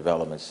economic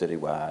development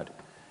citywide,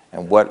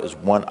 and what is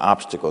one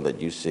obstacle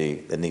that you see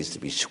that needs to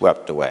be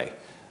swept away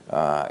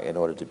in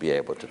order to be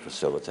able to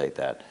facilitate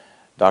that.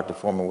 Dr.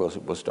 Foreman,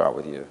 we'll start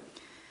with you.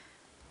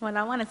 Well,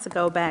 I wanted to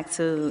go back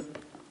to,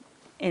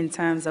 in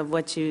terms of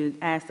what you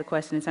asked the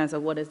question, in terms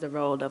of what is the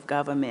role of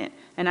government.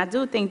 And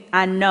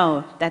I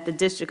know that the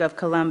District of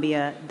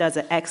Columbia does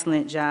an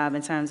excellent job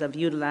in terms of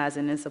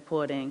utilizing and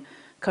supporting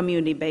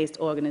community-based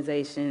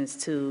organizations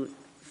to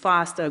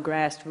foster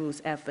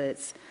grassroots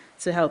efforts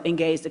to help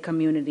engage the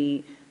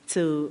community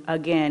to,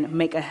 again,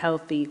 make a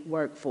healthy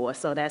workforce.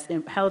 So that's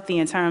healthy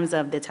in terms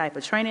of the type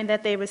of training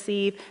that they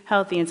receive,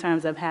 healthy in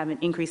terms of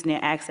increasing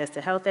their access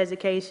to health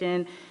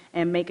education,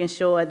 and making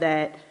sure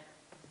that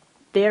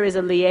there is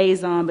a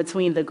liaison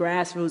between the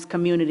grassroots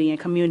community and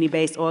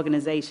community-based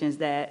organizations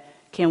that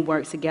can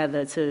work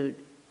together to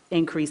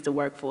increase the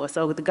workforce.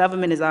 So the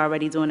government is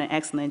already doing an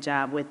excellent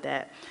job with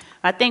that.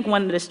 I think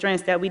one of the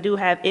strengths that we do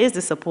have is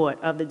the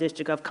support of the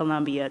District of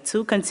Columbia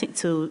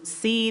to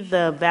see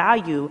the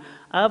value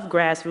of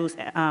grassroots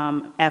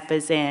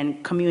efforts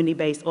and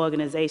community-based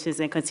organizations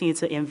and continue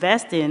to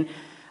invest in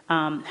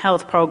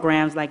health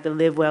programs like the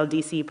Live Well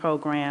DC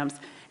programs.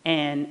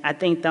 And I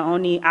think the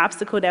only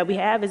obstacle that we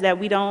have is that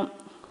we're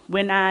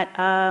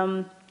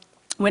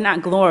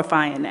not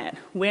glorifying that.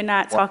 We're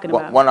not talking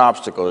about one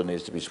obstacle that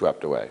needs to be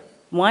swept away.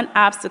 One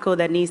obstacle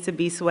that needs to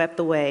be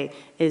swept away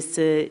is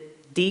to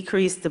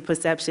decrease the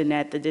perception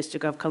that the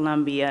District of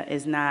Columbia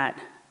is not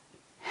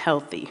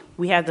healthy.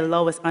 We have the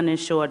lowest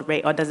uninsured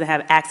rate, or doesn't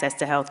have access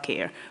to health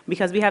care,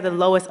 because we have the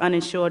lowest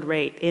uninsured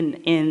rate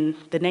in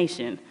the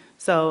nation.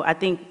 So I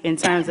think in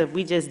terms of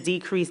we just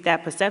decrease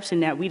that perception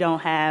that we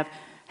don't have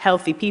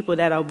healthy people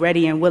that are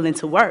ready and willing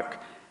to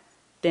work,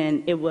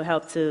 then it will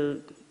help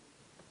to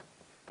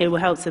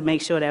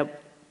make sure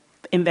that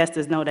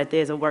investors know that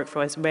there's a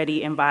workforce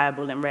ready and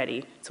viable and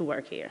ready to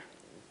work here.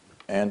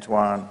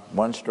 Antoine,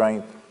 one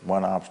strength,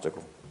 one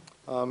obstacle.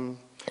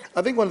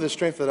 I think one of the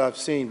strengths that I've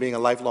seen being a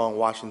lifelong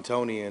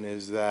Washingtonian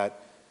is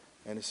that,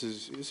 and this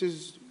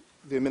is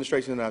the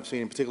administration that I've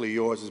seen, particularly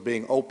yours, is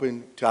being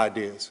open to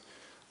ideas.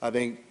 I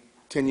think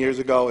 10 years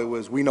ago it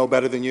was, we know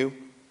better than you,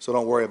 so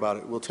don't worry about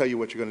it. We'll tell you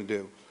what you're going to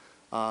do.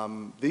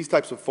 These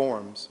types of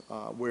forums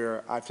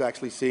where I've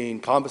actually seen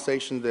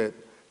conversations that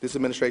this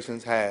administration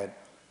has had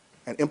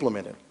and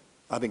implemented,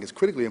 I think is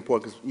critically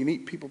important, because you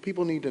need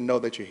people need to know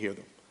that you hear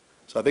them.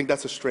 So I think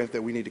that's a strength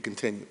that we need to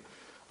continue.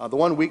 The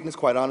one weakness,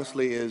 quite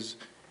honestly, is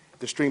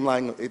the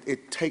streamlining.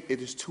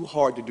 It is too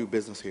hard to do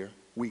business here.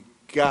 We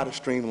got to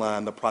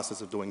streamline the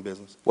process of doing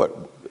business.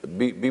 What?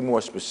 Be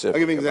more specific. I'll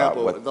give you an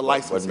example. About the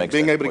licensing,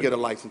 being able to get a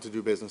you. license to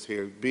do business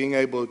here, being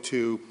able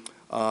to.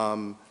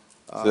 So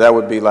that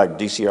would be like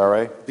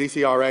DCRA?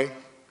 DCRA.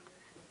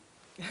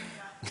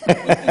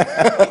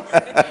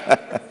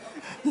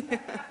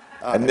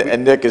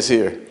 And Nick is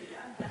here.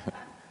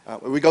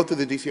 We go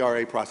through the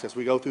DCRA process.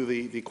 We go through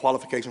the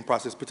qualification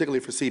process, particularly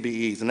for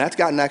CBEs, and that's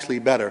gotten actually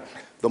better.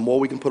 The more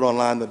we can put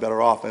online, the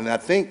better off. And I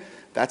think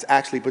that's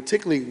actually,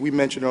 particularly, we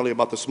mentioned earlier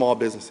about the small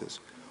businesses.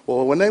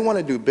 Well, when they want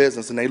to do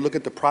business and they look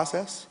at the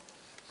process,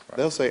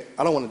 they'll say,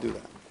 I don't want to do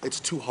that. It's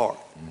too hard.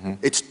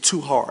 It's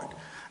too hard.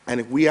 And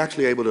if we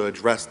actually able to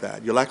address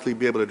that, you'll actually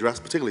be able to address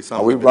particularly some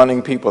Are of we the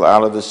running people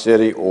out of the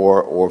city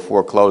or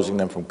foreclosing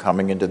them from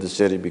coming into the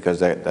city because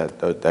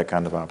that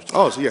kind of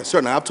obstacle? Oh, so yeah,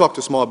 certainly. I've talked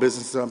to small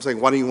businesses. I'm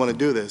saying, why do you want to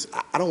do this?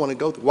 I don't want to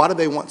go through. Why do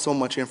they want so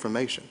much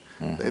information?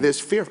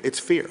 There's fear. It's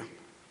fear.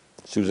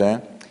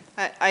 Suzanne?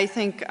 I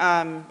think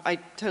I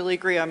totally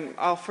agree. I'm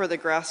all for the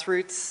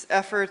grassroots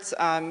efforts.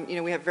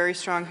 We have very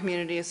strong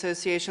community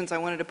associations. I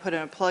wanted to put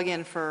in a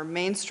plug-in for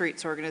Main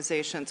Streets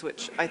organizations,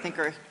 which I think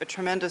are a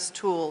tremendous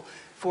tool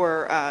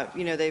for,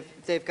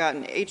 they've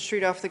gotten H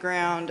Street off the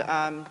ground.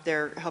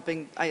 They're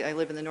helping, I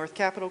live in the North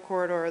Capitol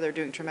Corridor. They're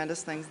doing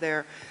tremendous things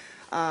there.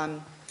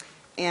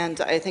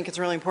 And I think it's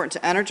really important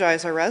to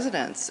energize our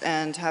residents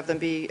and have them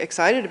be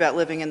excited about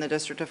living in the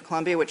District of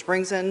Columbia, which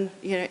brings in,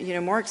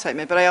 more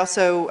excitement. But I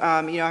also,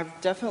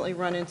 I've definitely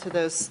run into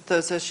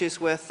those issues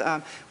with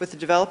the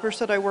developers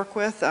that I work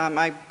with.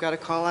 I got a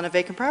call on a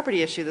vacant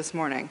property issue this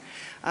morning,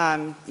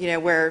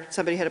 where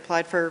somebody had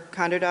applied for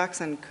condo docs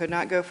and could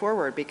not go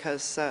forward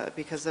because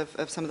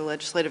of some of the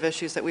legislative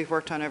issues that we've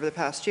worked on over the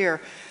past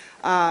year.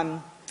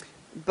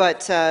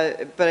 But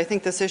I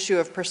think this issue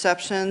of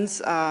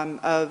perceptions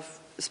of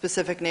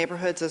specific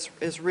neighborhoods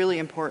is really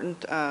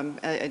important.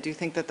 I do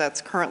think that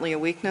that's currently a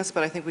weakness,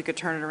 but I think we could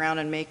turn it around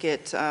and make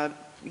it,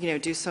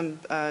 do some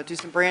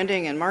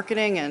branding and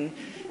marketing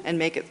and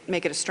make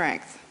it a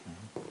strength.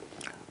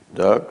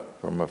 Doug,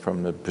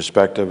 from the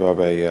perspective of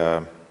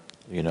a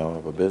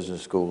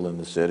business school in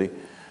the city,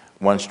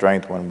 one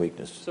strength, one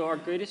weakness. So our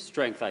greatest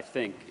strength, I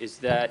think, is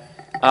that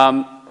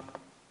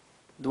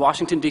the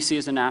Washington, D.C.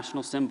 is a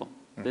national symbol.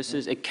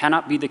 It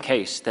cannot be the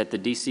case that the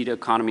D.C.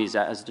 economy is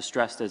as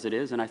distressed as it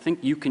is, and I think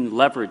you can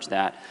leverage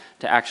that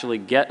to actually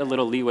get a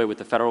little leeway with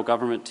the federal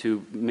government to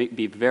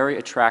be very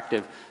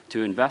attractive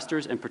to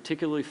investors, and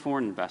particularly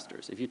foreign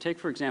investors. If you take,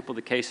 for example,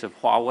 the case of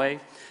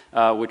Huawei,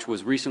 which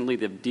was recently,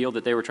 the deal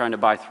that they were trying to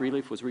buy Three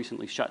Leaf was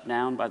recently shut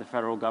down by the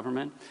federal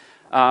government.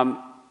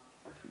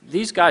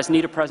 These guys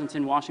need a presence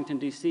in Washington,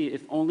 D.C.,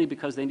 if only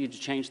because they need to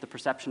change the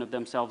perception of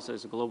themselves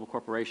as a global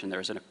corporation.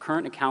 There's a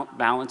current account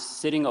balance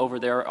sitting over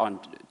there on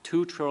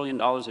 $2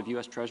 trillion of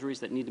U.S. treasuries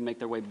that need to make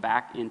their way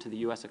back into the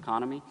U.S.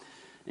 economy.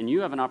 And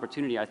you have an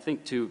opportunity, I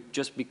think, to,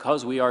 just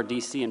because we are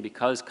D.C. and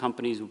because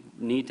companies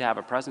need to have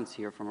a presence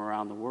here from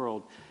around the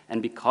world,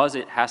 and because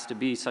it has to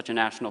be such a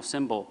national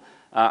symbol,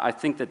 I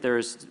think that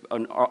there's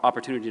an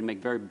opportunity to make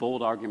very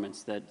bold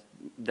arguments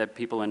that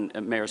people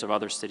and mayors of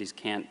other cities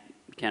can't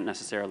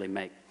necessarily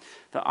make.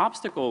 The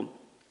obstacle,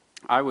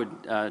 I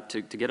would,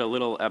 to get a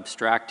little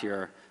abstract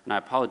here, and I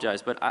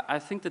apologize, but I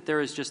think that there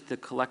is just the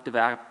collective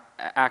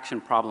action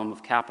problem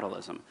of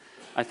capitalism.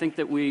 I think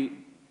that we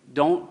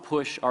don't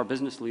push our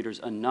business leaders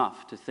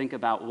enough to think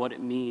about what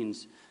it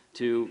means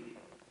to,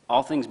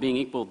 all things being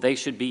equal, they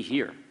should be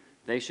here.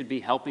 They should be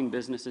helping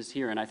businesses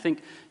here. And I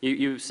think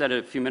you said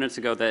a few minutes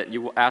ago that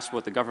you asked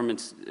what the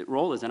government's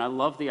role is, and I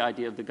love the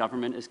idea of the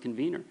government as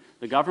convener.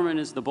 The government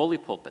is the bully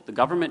pulpit. The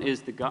government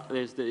is the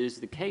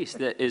case,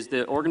 that is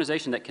the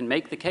organization that can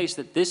make the case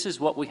that this is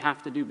what we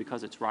have to do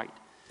because it's right.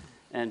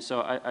 And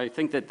so I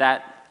think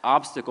that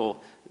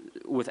obstacle,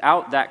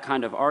 without that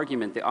kind of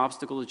argument, the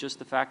obstacle is just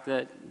the fact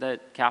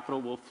that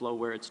capital will flow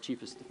where it's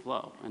cheapest to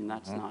flow, and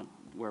that's not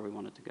where we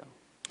want it to go.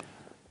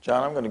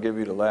 John, I'm going to give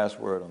you the last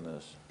word on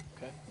this.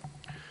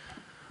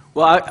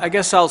 Well, I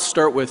guess I'll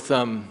start with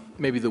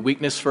maybe the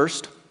weakness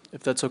first,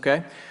 if that's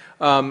okay.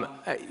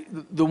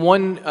 The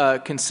one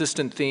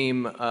consistent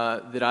theme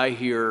that I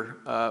hear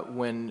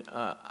when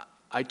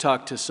I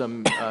talk to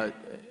some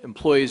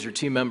employees or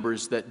team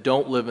members that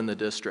don't live in the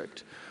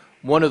district,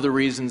 one of the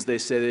reasons they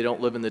say they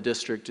don't live in the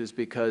district is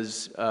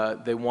because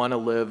they want to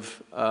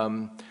live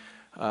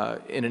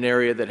in an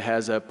area that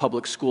has a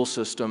public school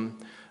system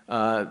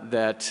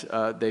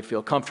that they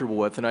feel comfortable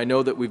with. And I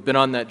know that we've been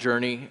on that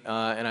journey,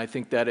 and I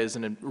think that is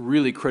a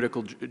really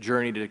critical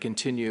journey to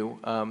continue.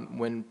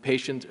 When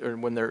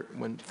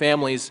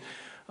families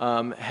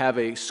have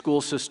a school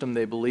system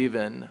they believe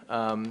in,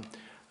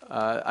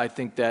 I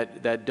think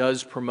that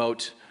does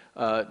promote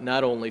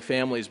not only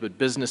families but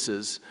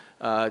businesses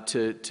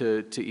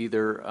to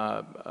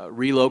either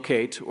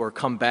relocate or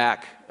come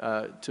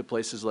back to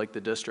places like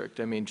the district.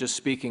 I mean, just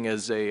speaking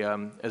as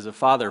a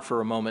father for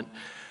a moment,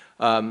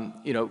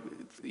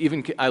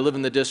 even I live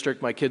in the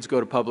district, my kids go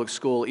to public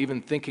school,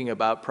 even thinking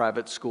about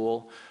private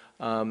school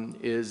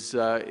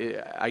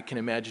I can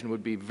imagine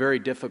would be very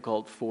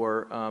difficult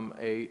for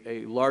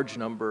a large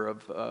number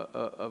of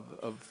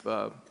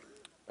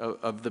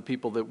the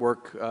people that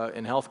work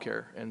in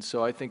healthcare. And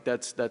so I think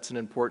that's an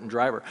important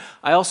driver.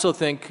 I also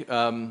think,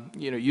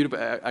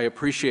 I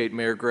appreciate,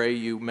 Mayor Gray,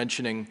 you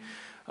mentioning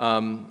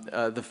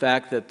the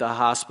fact that the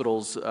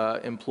hospitals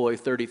employ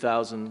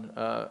 30,000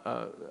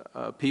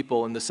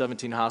 people in the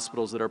 17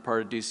 hospitals that are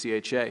part of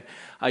DCHA.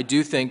 I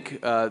do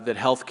think that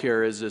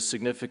healthcare is a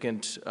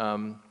significant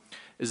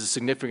is a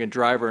significant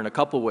driver in a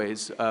couple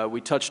ways.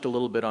 We touched a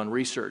little bit on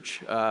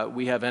research.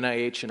 We have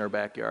NIH in our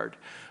backyard.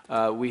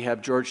 We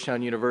have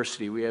Georgetown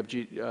University. We have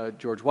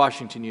George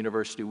Washington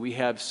University. We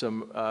have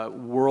some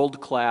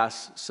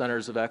world-class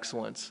centers of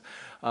excellence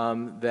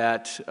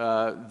that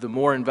the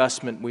more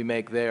investment we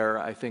make there,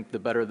 I think the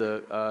better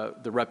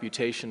the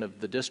reputation of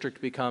the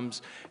district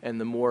becomes and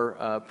the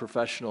more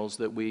professionals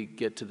that we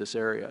get to this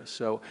area.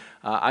 So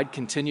I'd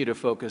continue to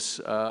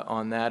focus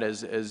on that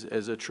as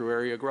a true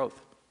area of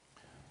growth.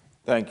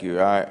 Thank you.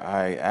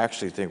 I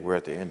actually think we're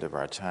at the end of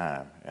our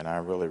time, and I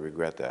really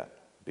regret that,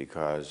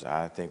 because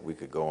I think we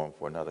could go on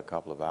for another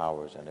couple of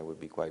hours and it would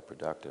be quite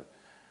productive.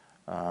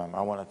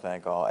 I want to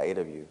thank all 8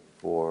 of you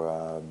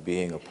for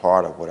being a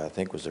part of what I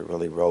think was a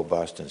really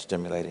robust and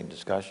stimulating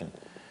discussion,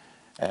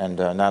 and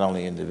not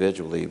only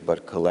individually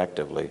but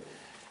collectively.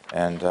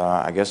 And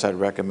I guess I'd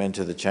recommend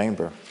to the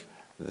Chamber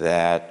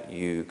that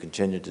you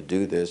continue to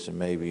do this, and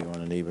maybe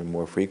on an even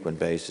more frequent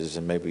basis,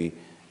 and maybe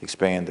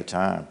expand the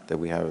time that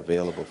we have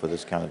available for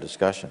this kind of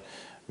discussion.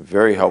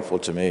 Very helpful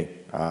to me.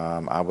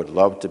 I would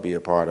love to be a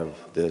part of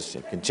this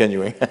and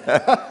continuing.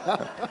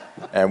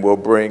 And we'll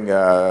bring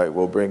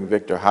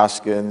Victor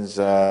Hoskins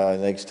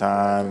next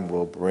time.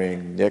 We'll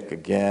bring Nick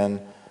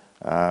again.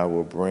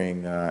 We'll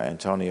bring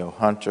Antonio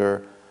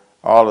Hunter.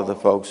 All of the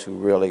folks who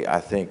really, I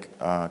think,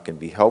 can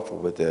be helpful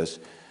with this.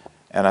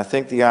 And I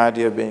think the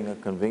idea of being a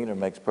convener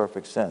makes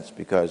perfect sense,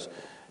 because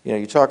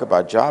you talk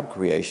about job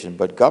creation,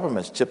 but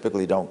governments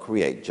typically don't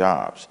create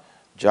jobs.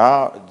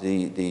 I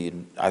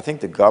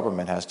think the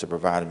government has to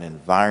provide an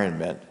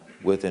environment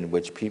within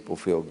which people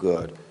feel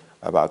good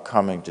about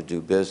coming to do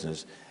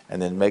business,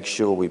 and then make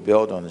sure we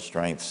build on the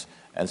strengths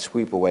and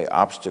sweep away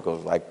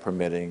obstacles like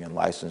permitting and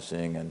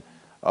licensing and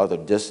other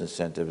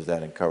disincentives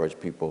that encourage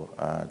people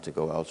to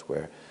go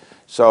elsewhere.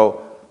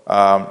 So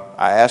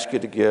I ask you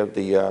to give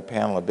the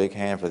panel a big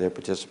hand for their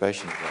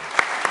participation today.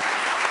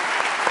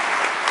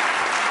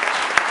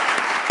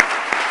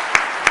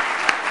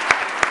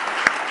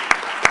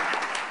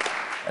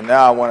 And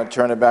now I want to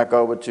turn it back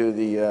over to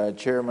the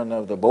chairman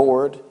of the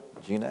board,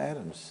 Gina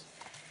Adams.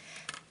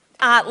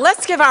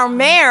 Let's give our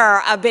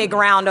mayor a big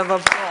round of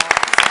applause.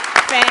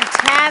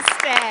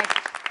 Fantastic.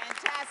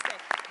 Fantastic.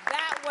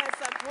 That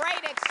was a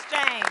great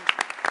exchange.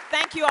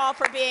 Thank you all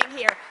for being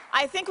here.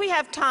 I think we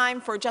have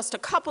time for just a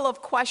couple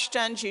of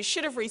questions. You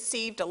should have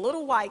received a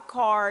little white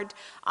card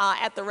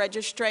at the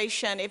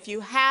registration. If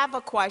you have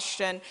a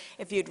question,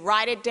 if you'd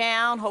write it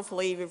down,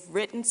 hopefully you've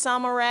written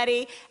some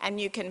already, and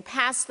you can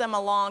pass them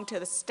along to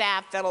the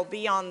staff that'll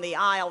be on the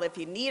aisle. If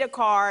you need a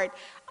card,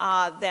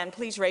 then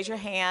please raise your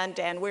hand,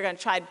 and we're going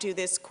to try to do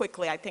this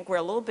quickly. I think we're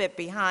a little bit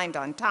behind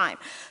on time.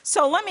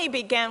 So let me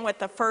begin with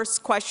the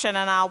first question,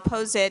 and I'll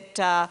pose it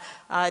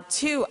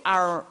to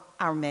our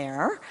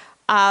mayor.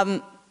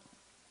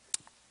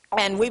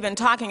 And we've been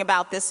talking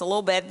about this a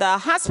little bit. The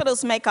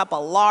hospitals make up a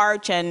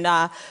large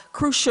and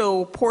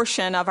crucial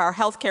portion of our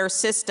healthcare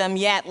system,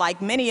 yet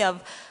like many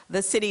of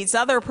the city's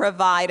other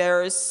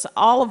providers,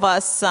 all of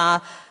us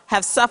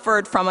have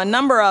suffered from a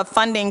number of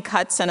funding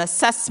cuts and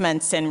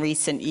assessments in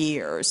recent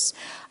years.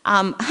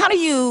 How do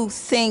you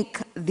think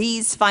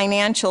these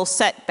financial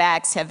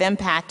setbacks have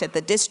impacted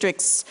the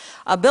district's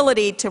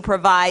ability to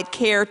provide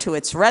care to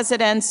its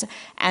residents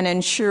and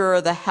ensure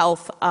the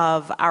health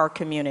of our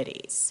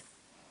communities?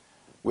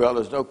 Well,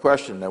 there's no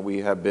question that we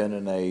have been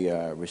in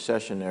a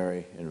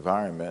recessionary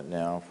environment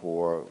now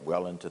for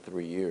well into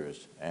 3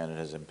 years, and it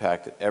has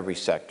impacted every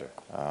sector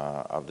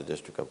of the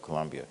District of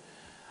Columbia.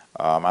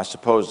 I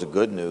suppose the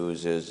good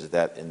news is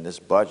that in this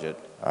budget,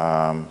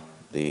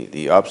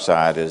 the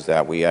upside is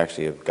that we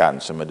actually have gotten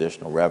some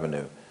additional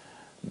revenue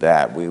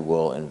that we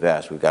will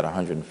invest. We've got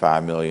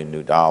 $105 million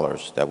new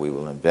dollars that we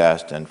will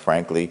invest, and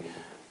frankly,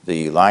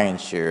 the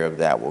lion's share of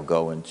that will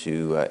go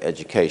into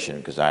education,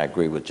 because I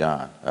agree with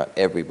John.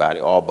 Everybody,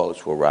 all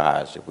boats will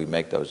rise if we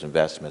make those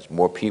investments.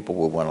 More people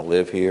will want to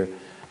live here.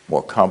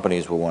 More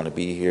companies will want to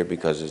be here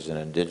because it's an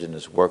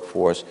indigenous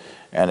workforce,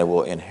 and it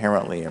will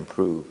inherently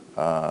improve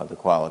the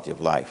quality of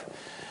life.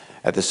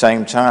 At the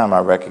same time,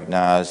 I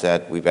recognize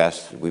that we've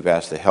asked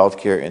the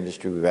healthcare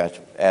industry, we've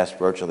asked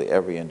virtually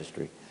every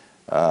industry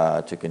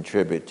to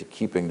contribute to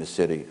keeping the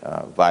city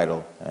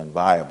vital and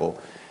viable.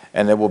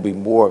 And there will be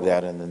more of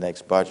that in the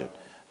next budget.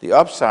 The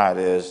upside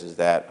is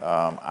that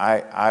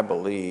I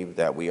believe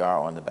that we are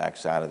on the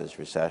backside of this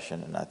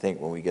recession, and I think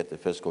when we get to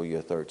fiscal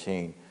year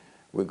 13,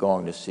 we're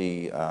going to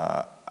see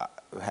our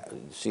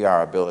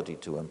ability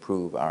to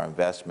improve our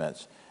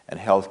investments, and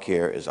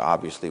healthcare is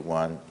obviously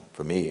one,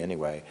 for me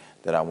anyway,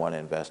 that I want to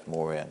invest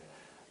more in.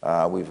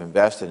 We've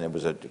invested, and it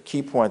was a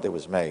key point that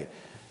was made,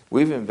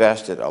 we've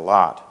invested a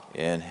lot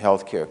in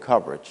healthcare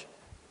coverage,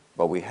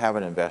 but we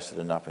haven't invested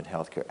enough in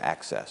healthcare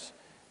access.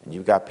 And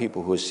you've got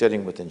people who are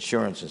sitting with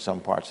insurance in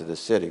some parts of the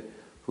city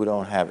who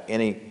don't have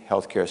any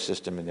healthcare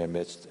system in their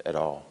midst at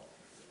all.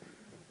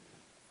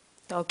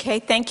 Okay,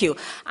 thank you.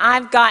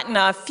 I've gotten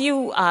a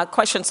few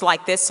questions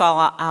like this, so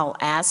I'll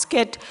ask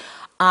it.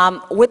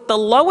 With the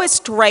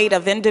lowest rate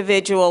of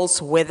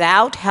individuals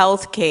without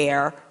health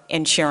care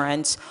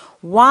insurance,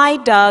 Why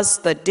does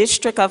the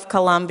District of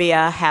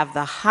Columbia have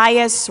the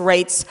highest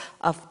rates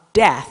of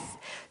death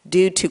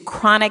due to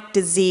chronic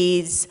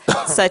disease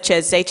such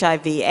as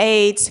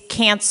HIV/AIDS,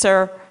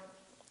 cancer,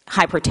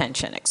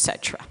 hypertension,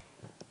 etc.?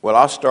 Well,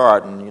 I'll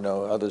start, and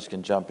others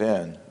can jump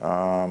in.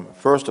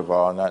 First of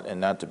all,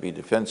 not to be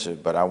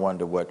defensive, but I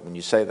wonder when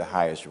you say the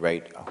highest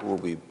rate, who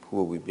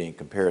are we being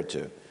compared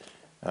to?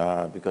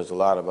 Because a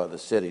lot of other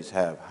cities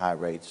have high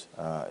rates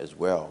as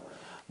well.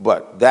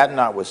 But that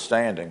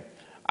notwithstanding,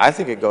 I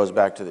think it goes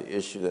back to the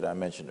issue that I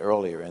mentioned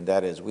earlier, and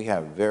that is we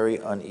have very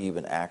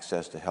uneven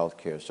access to health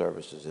care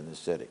services in the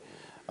city.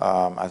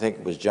 I think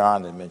it was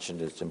John that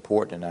mentioned it's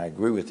important, and I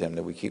agree with him,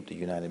 that we keep the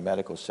United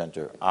Medical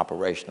Center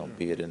operational,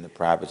 be it in the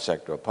private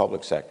sector or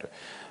public sector.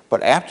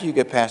 But after you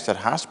get past that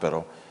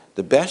hospital,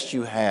 the best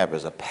you have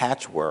is a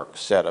patchwork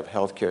set of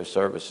health care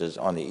services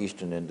on the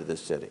eastern end of the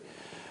city.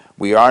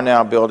 We are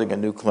now building a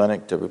new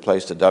clinic to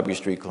replace the W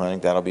Street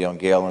Clinic. That'll be on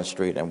Galen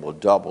Street and will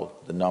double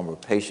the number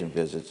of patient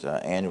visits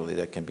annually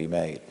that can be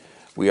made.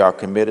 We are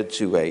committed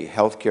to a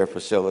health care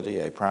facility,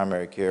 a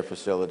primary care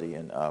facility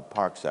in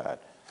Parkside,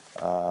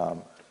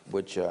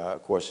 which,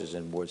 of course, is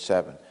in Ward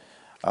 7.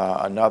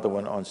 Another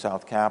one on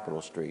South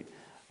Capitol Street.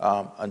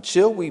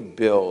 Until we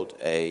build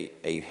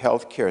a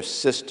health care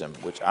system,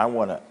 which I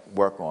want to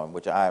work on,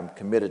 which I am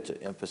committed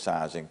to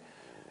emphasizing,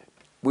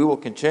 we will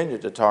continue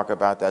to talk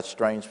about that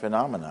strange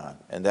phenomenon,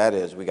 and that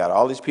is we got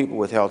all these people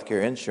with health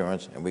care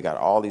insurance and we got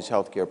all these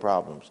health care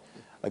problems.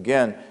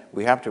 Again,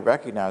 we have to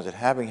recognize that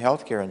having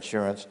health care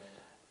insurance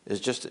is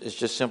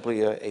just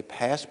simply a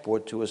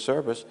passport to a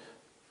service.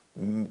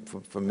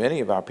 For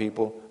many of our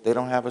people, they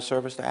don't have a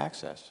service to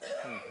access.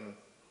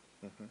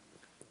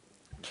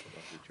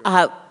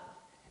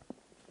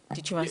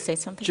 Did you want to say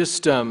something?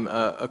 Just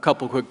a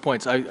couple quick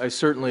points. I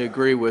certainly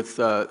agree with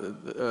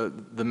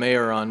the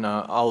mayor on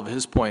all of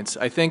his points.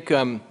 I think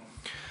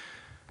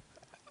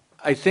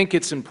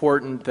it's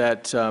important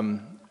that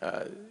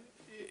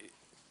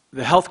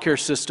the healthcare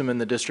system in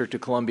the District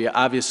of Columbia,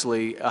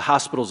 obviously,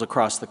 hospitals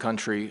across the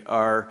country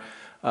are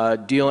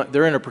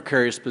they're in a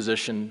precarious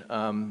position.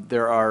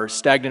 There are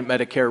stagnant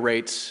Medicare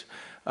rates.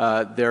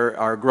 There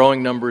are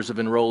growing numbers of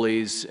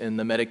enrollees in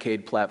the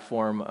Medicaid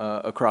platform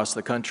across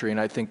the country, and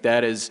I think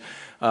that is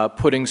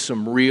putting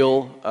some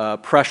real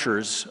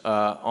pressures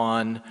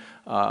on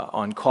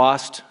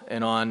cost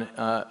and on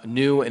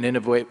new and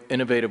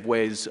innovative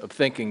ways of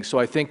thinking. So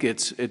I think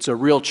it's a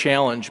real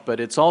challenge, but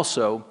it's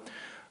also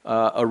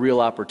a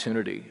real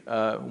opportunity.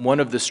 One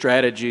of the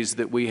strategies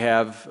that we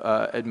have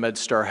at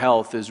MedStar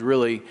Health is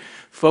really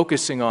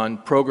focusing on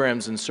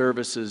programs and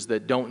services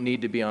that don't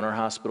need to be on our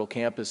hospital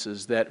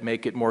campuses, that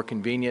make it more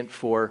convenient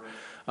for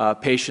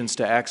patients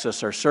to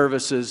access our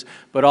services,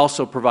 but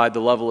also provide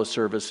the level of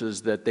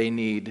services that they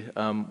need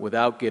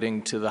without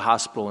getting to the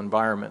hospital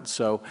environment.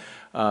 So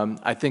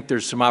I think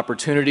there's some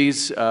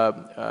opportunities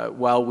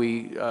while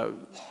we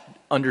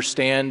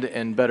understand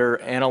and better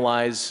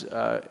analyze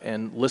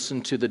and listen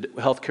to the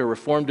healthcare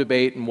reform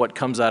debate and what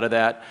comes out of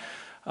that.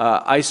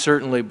 I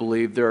certainly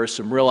believe there are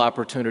some real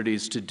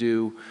opportunities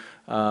to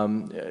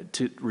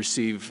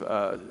receive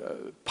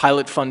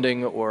pilot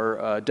funding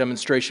or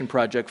demonstration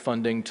project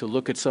funding to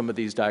look at some of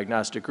these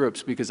diagnostic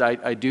groups, because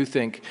I do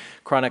think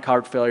chronic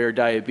heart failure,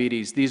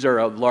 diabetes, these are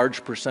a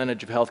large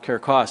percentage of healthcare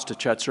costs, to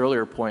Chet's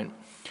earlier point.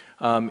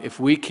 If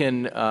we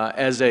can,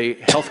 as a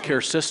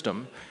healthcare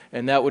system,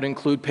 and that would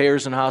include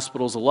payers and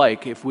hospitals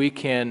alike, if we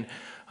can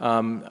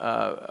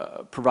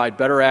provide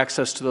better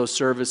access to those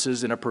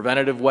services in a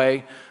preventative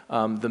way.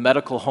 The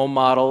medical home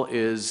model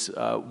is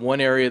one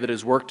area that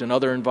has worked in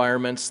other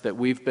environments that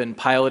we've been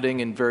piloting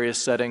in various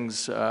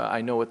settings,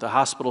 I know at the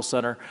hospital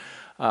center.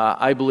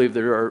 I believe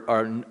there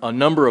are a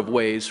number of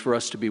ways for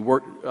us to be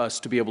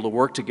able to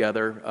work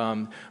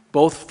together,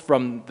 both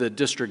from the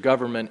district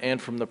government and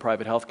from the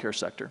private healthcare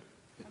sector.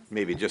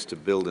 Maybe just to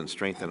build and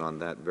strengthen on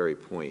that very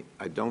point,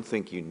 I don't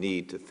think you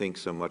need to think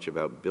so much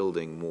about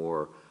building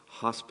more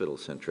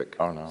hospital-centric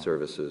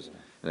services,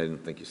 and I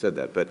didn't think you said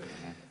that, but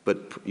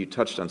you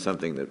touched on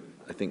something that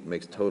I think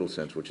makes total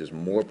sense, which is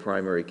more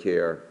primary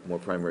care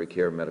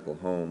medical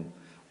home,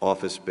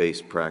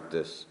 office-based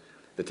practice.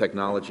 The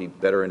technology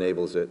better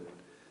enables it.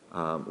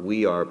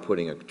 We are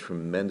putting a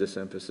tremendous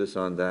emphasis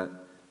on that,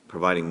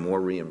 providing more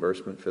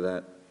reimbursement for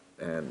that,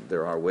 and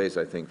there are ways,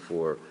 I think,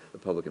 for the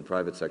public and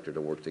private sector to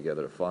work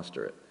together to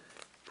foster it.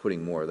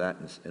 Putting more of that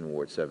in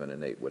Ward 7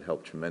 and 8 would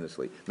help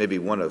tremendously. Maybe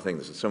one other thing,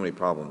 there's so many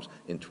problems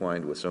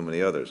entwined with so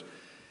many others,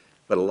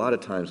 but a lot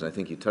of times, and I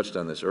think you touched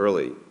on this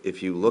early,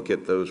 if you look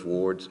at those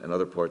wards and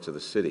other parts of the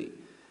city,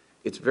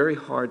 it's very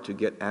hard to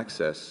get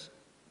access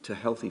to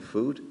healthy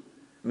food.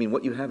 I mean,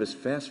 what you have is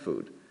fast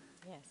food.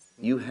 Yes.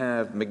 You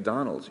have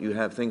McDonald's, you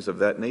have things of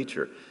that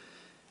nature.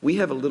 We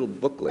have a little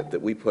booklet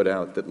that we put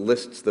out that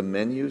lists the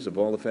menus of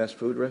all the fast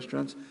food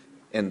restaurants,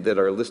 and that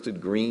are listed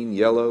green,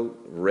 yellow,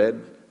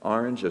 red,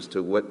 orange as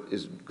to what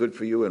is good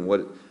for you and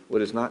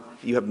what is not.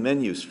 You have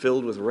menus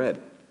filled with red.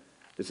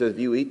 It says if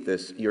you eat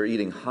this, you're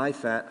eating high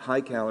fat,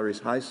 high calories,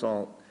 high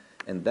salt,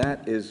 and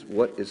that is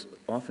what is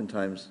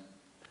oftentimes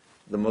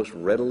the most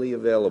readily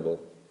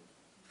available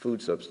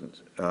food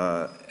substance.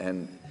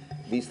 And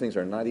these things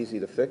are not easy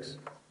to fix,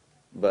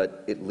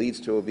 but it leads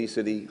to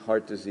obesity,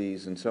 heart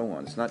disease, and so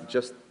on. It's not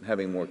just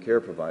having more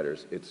care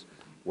providers, it's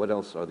what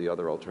else are the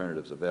other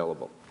alternatives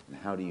available, and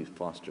how do you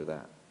foster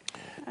that?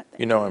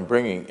 You know, and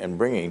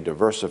bringing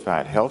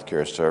diversified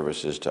healthcare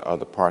services to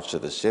other parts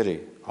of the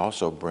city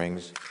also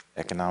brings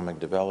economic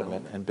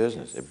development and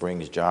business. It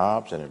brings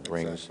jobs, and it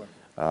brings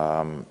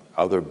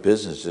other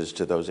businesses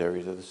to those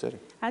areas of the city.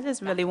 I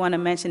just really want to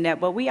mention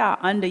that, but we are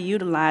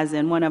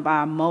underutilizing one of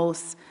our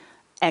most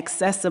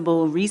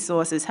accessible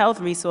resources, health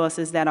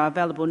resources that are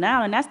available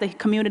now, and that's the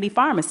community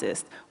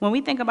pharmacist. When we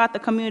think about the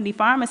community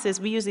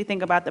pharmacist, we usually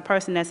think about the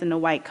person that's in the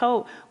white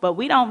coat, but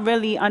we don't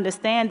really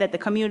understand that the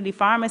community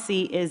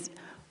pharmacy is,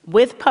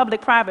 with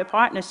public-private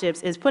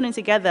partnerships, is putting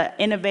together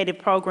innovative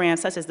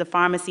programs such as the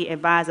Pharmacy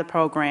Advisor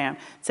Program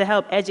to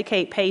help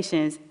educate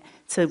patients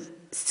to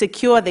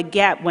secure the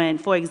gap when,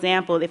 for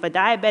example, if a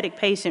diabetic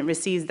patient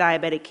receives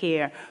diabetic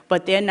care,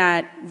 but they're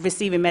not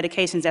receiving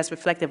medications that's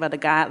reflective of the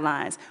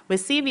guidelines.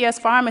 With CVS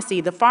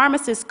Pharmacy, the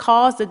pharmacist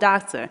calls the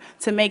doctor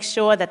to make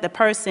sure that the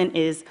person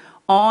is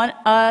on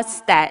a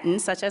statin,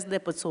 such as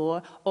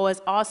Lipitor, or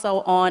is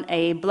also on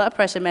a blood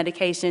pressure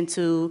medication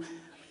to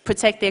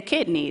protect their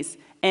kidneys.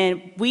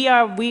 And we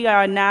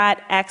are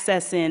not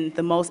accessing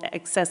the most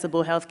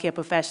accessible healthcare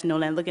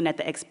professional and looking at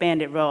the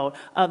expanded role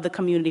of the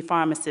community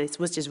pharmacist,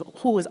 which is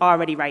who is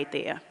already right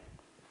there.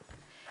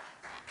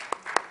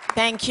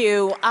 Thank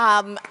you.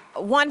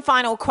 One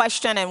final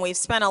question, and we've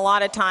spent a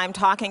lot of time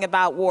talking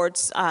about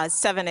wards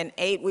 7 and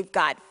 8. We've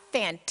got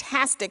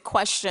fantastic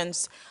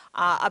questions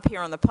up here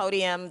on the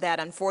podium that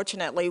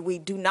unfortunately we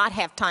do not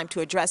have time to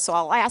address, so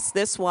I'll ask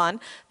this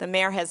one. The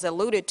mayor has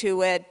alluded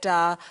to it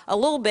a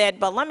little bit,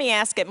 but let me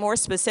ask it more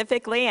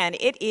specifically, and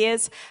it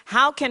is,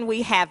 how can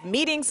we have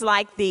meetings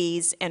like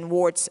these in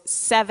wards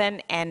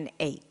 7 and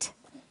 8?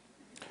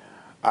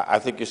 I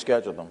think you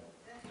scheduled them.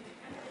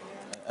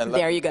 And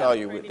There you go. Let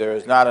me tell you, there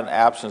is not an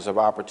absence of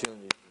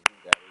opportunity to do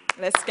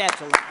that. Let's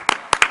schedule it.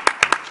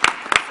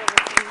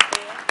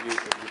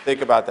 If you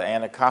think about the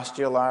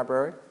Anacostia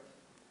Library,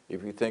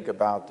 if you think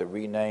about the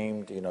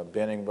renamed,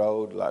 Benning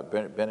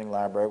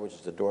Library, which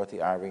is the Dorothy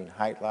Irene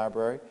Height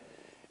Library,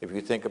 if you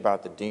think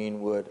about the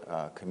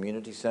Deanwood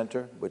Community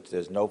Center, which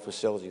there's no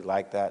facility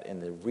like that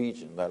in the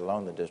region, let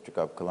alone the District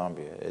of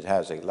Columbia. It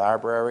has a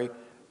library,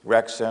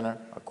 rec center,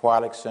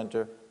 aquatic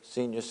center,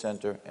 senior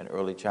center, and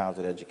early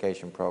childhood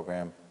education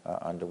program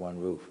under one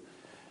roof.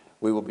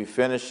 We will be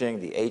finishing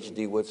the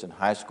H.D. Woodson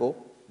High School,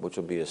 which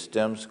will be a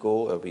STEM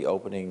school. It will be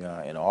opening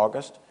in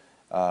August.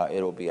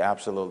 It will be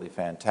absolutely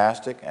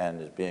fantastic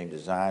and is being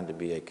designed to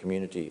be a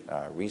community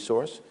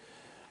resource.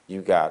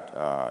 You've got,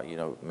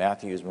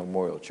 Matthews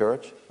Memorial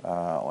Church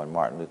on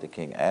Martin Luther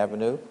King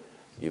Avenue.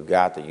 You've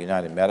got the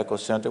United Medical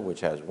Center,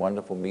 which has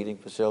wonderful meeting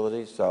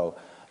facilities. So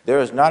there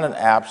is not an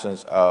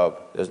absence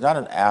of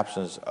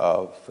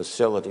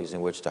facilities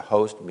in which to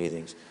host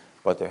meetings,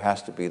 but there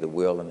has to be the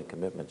will and the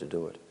commitment to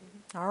do it.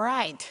 All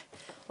right.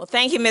 Well,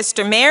 thank you,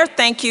 Mr. Mayor.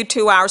 Thank you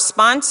to our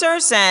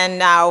sponsors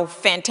and our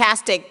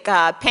fantastic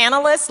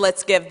panelists.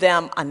 Let's give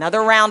them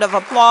another round of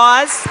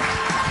applause.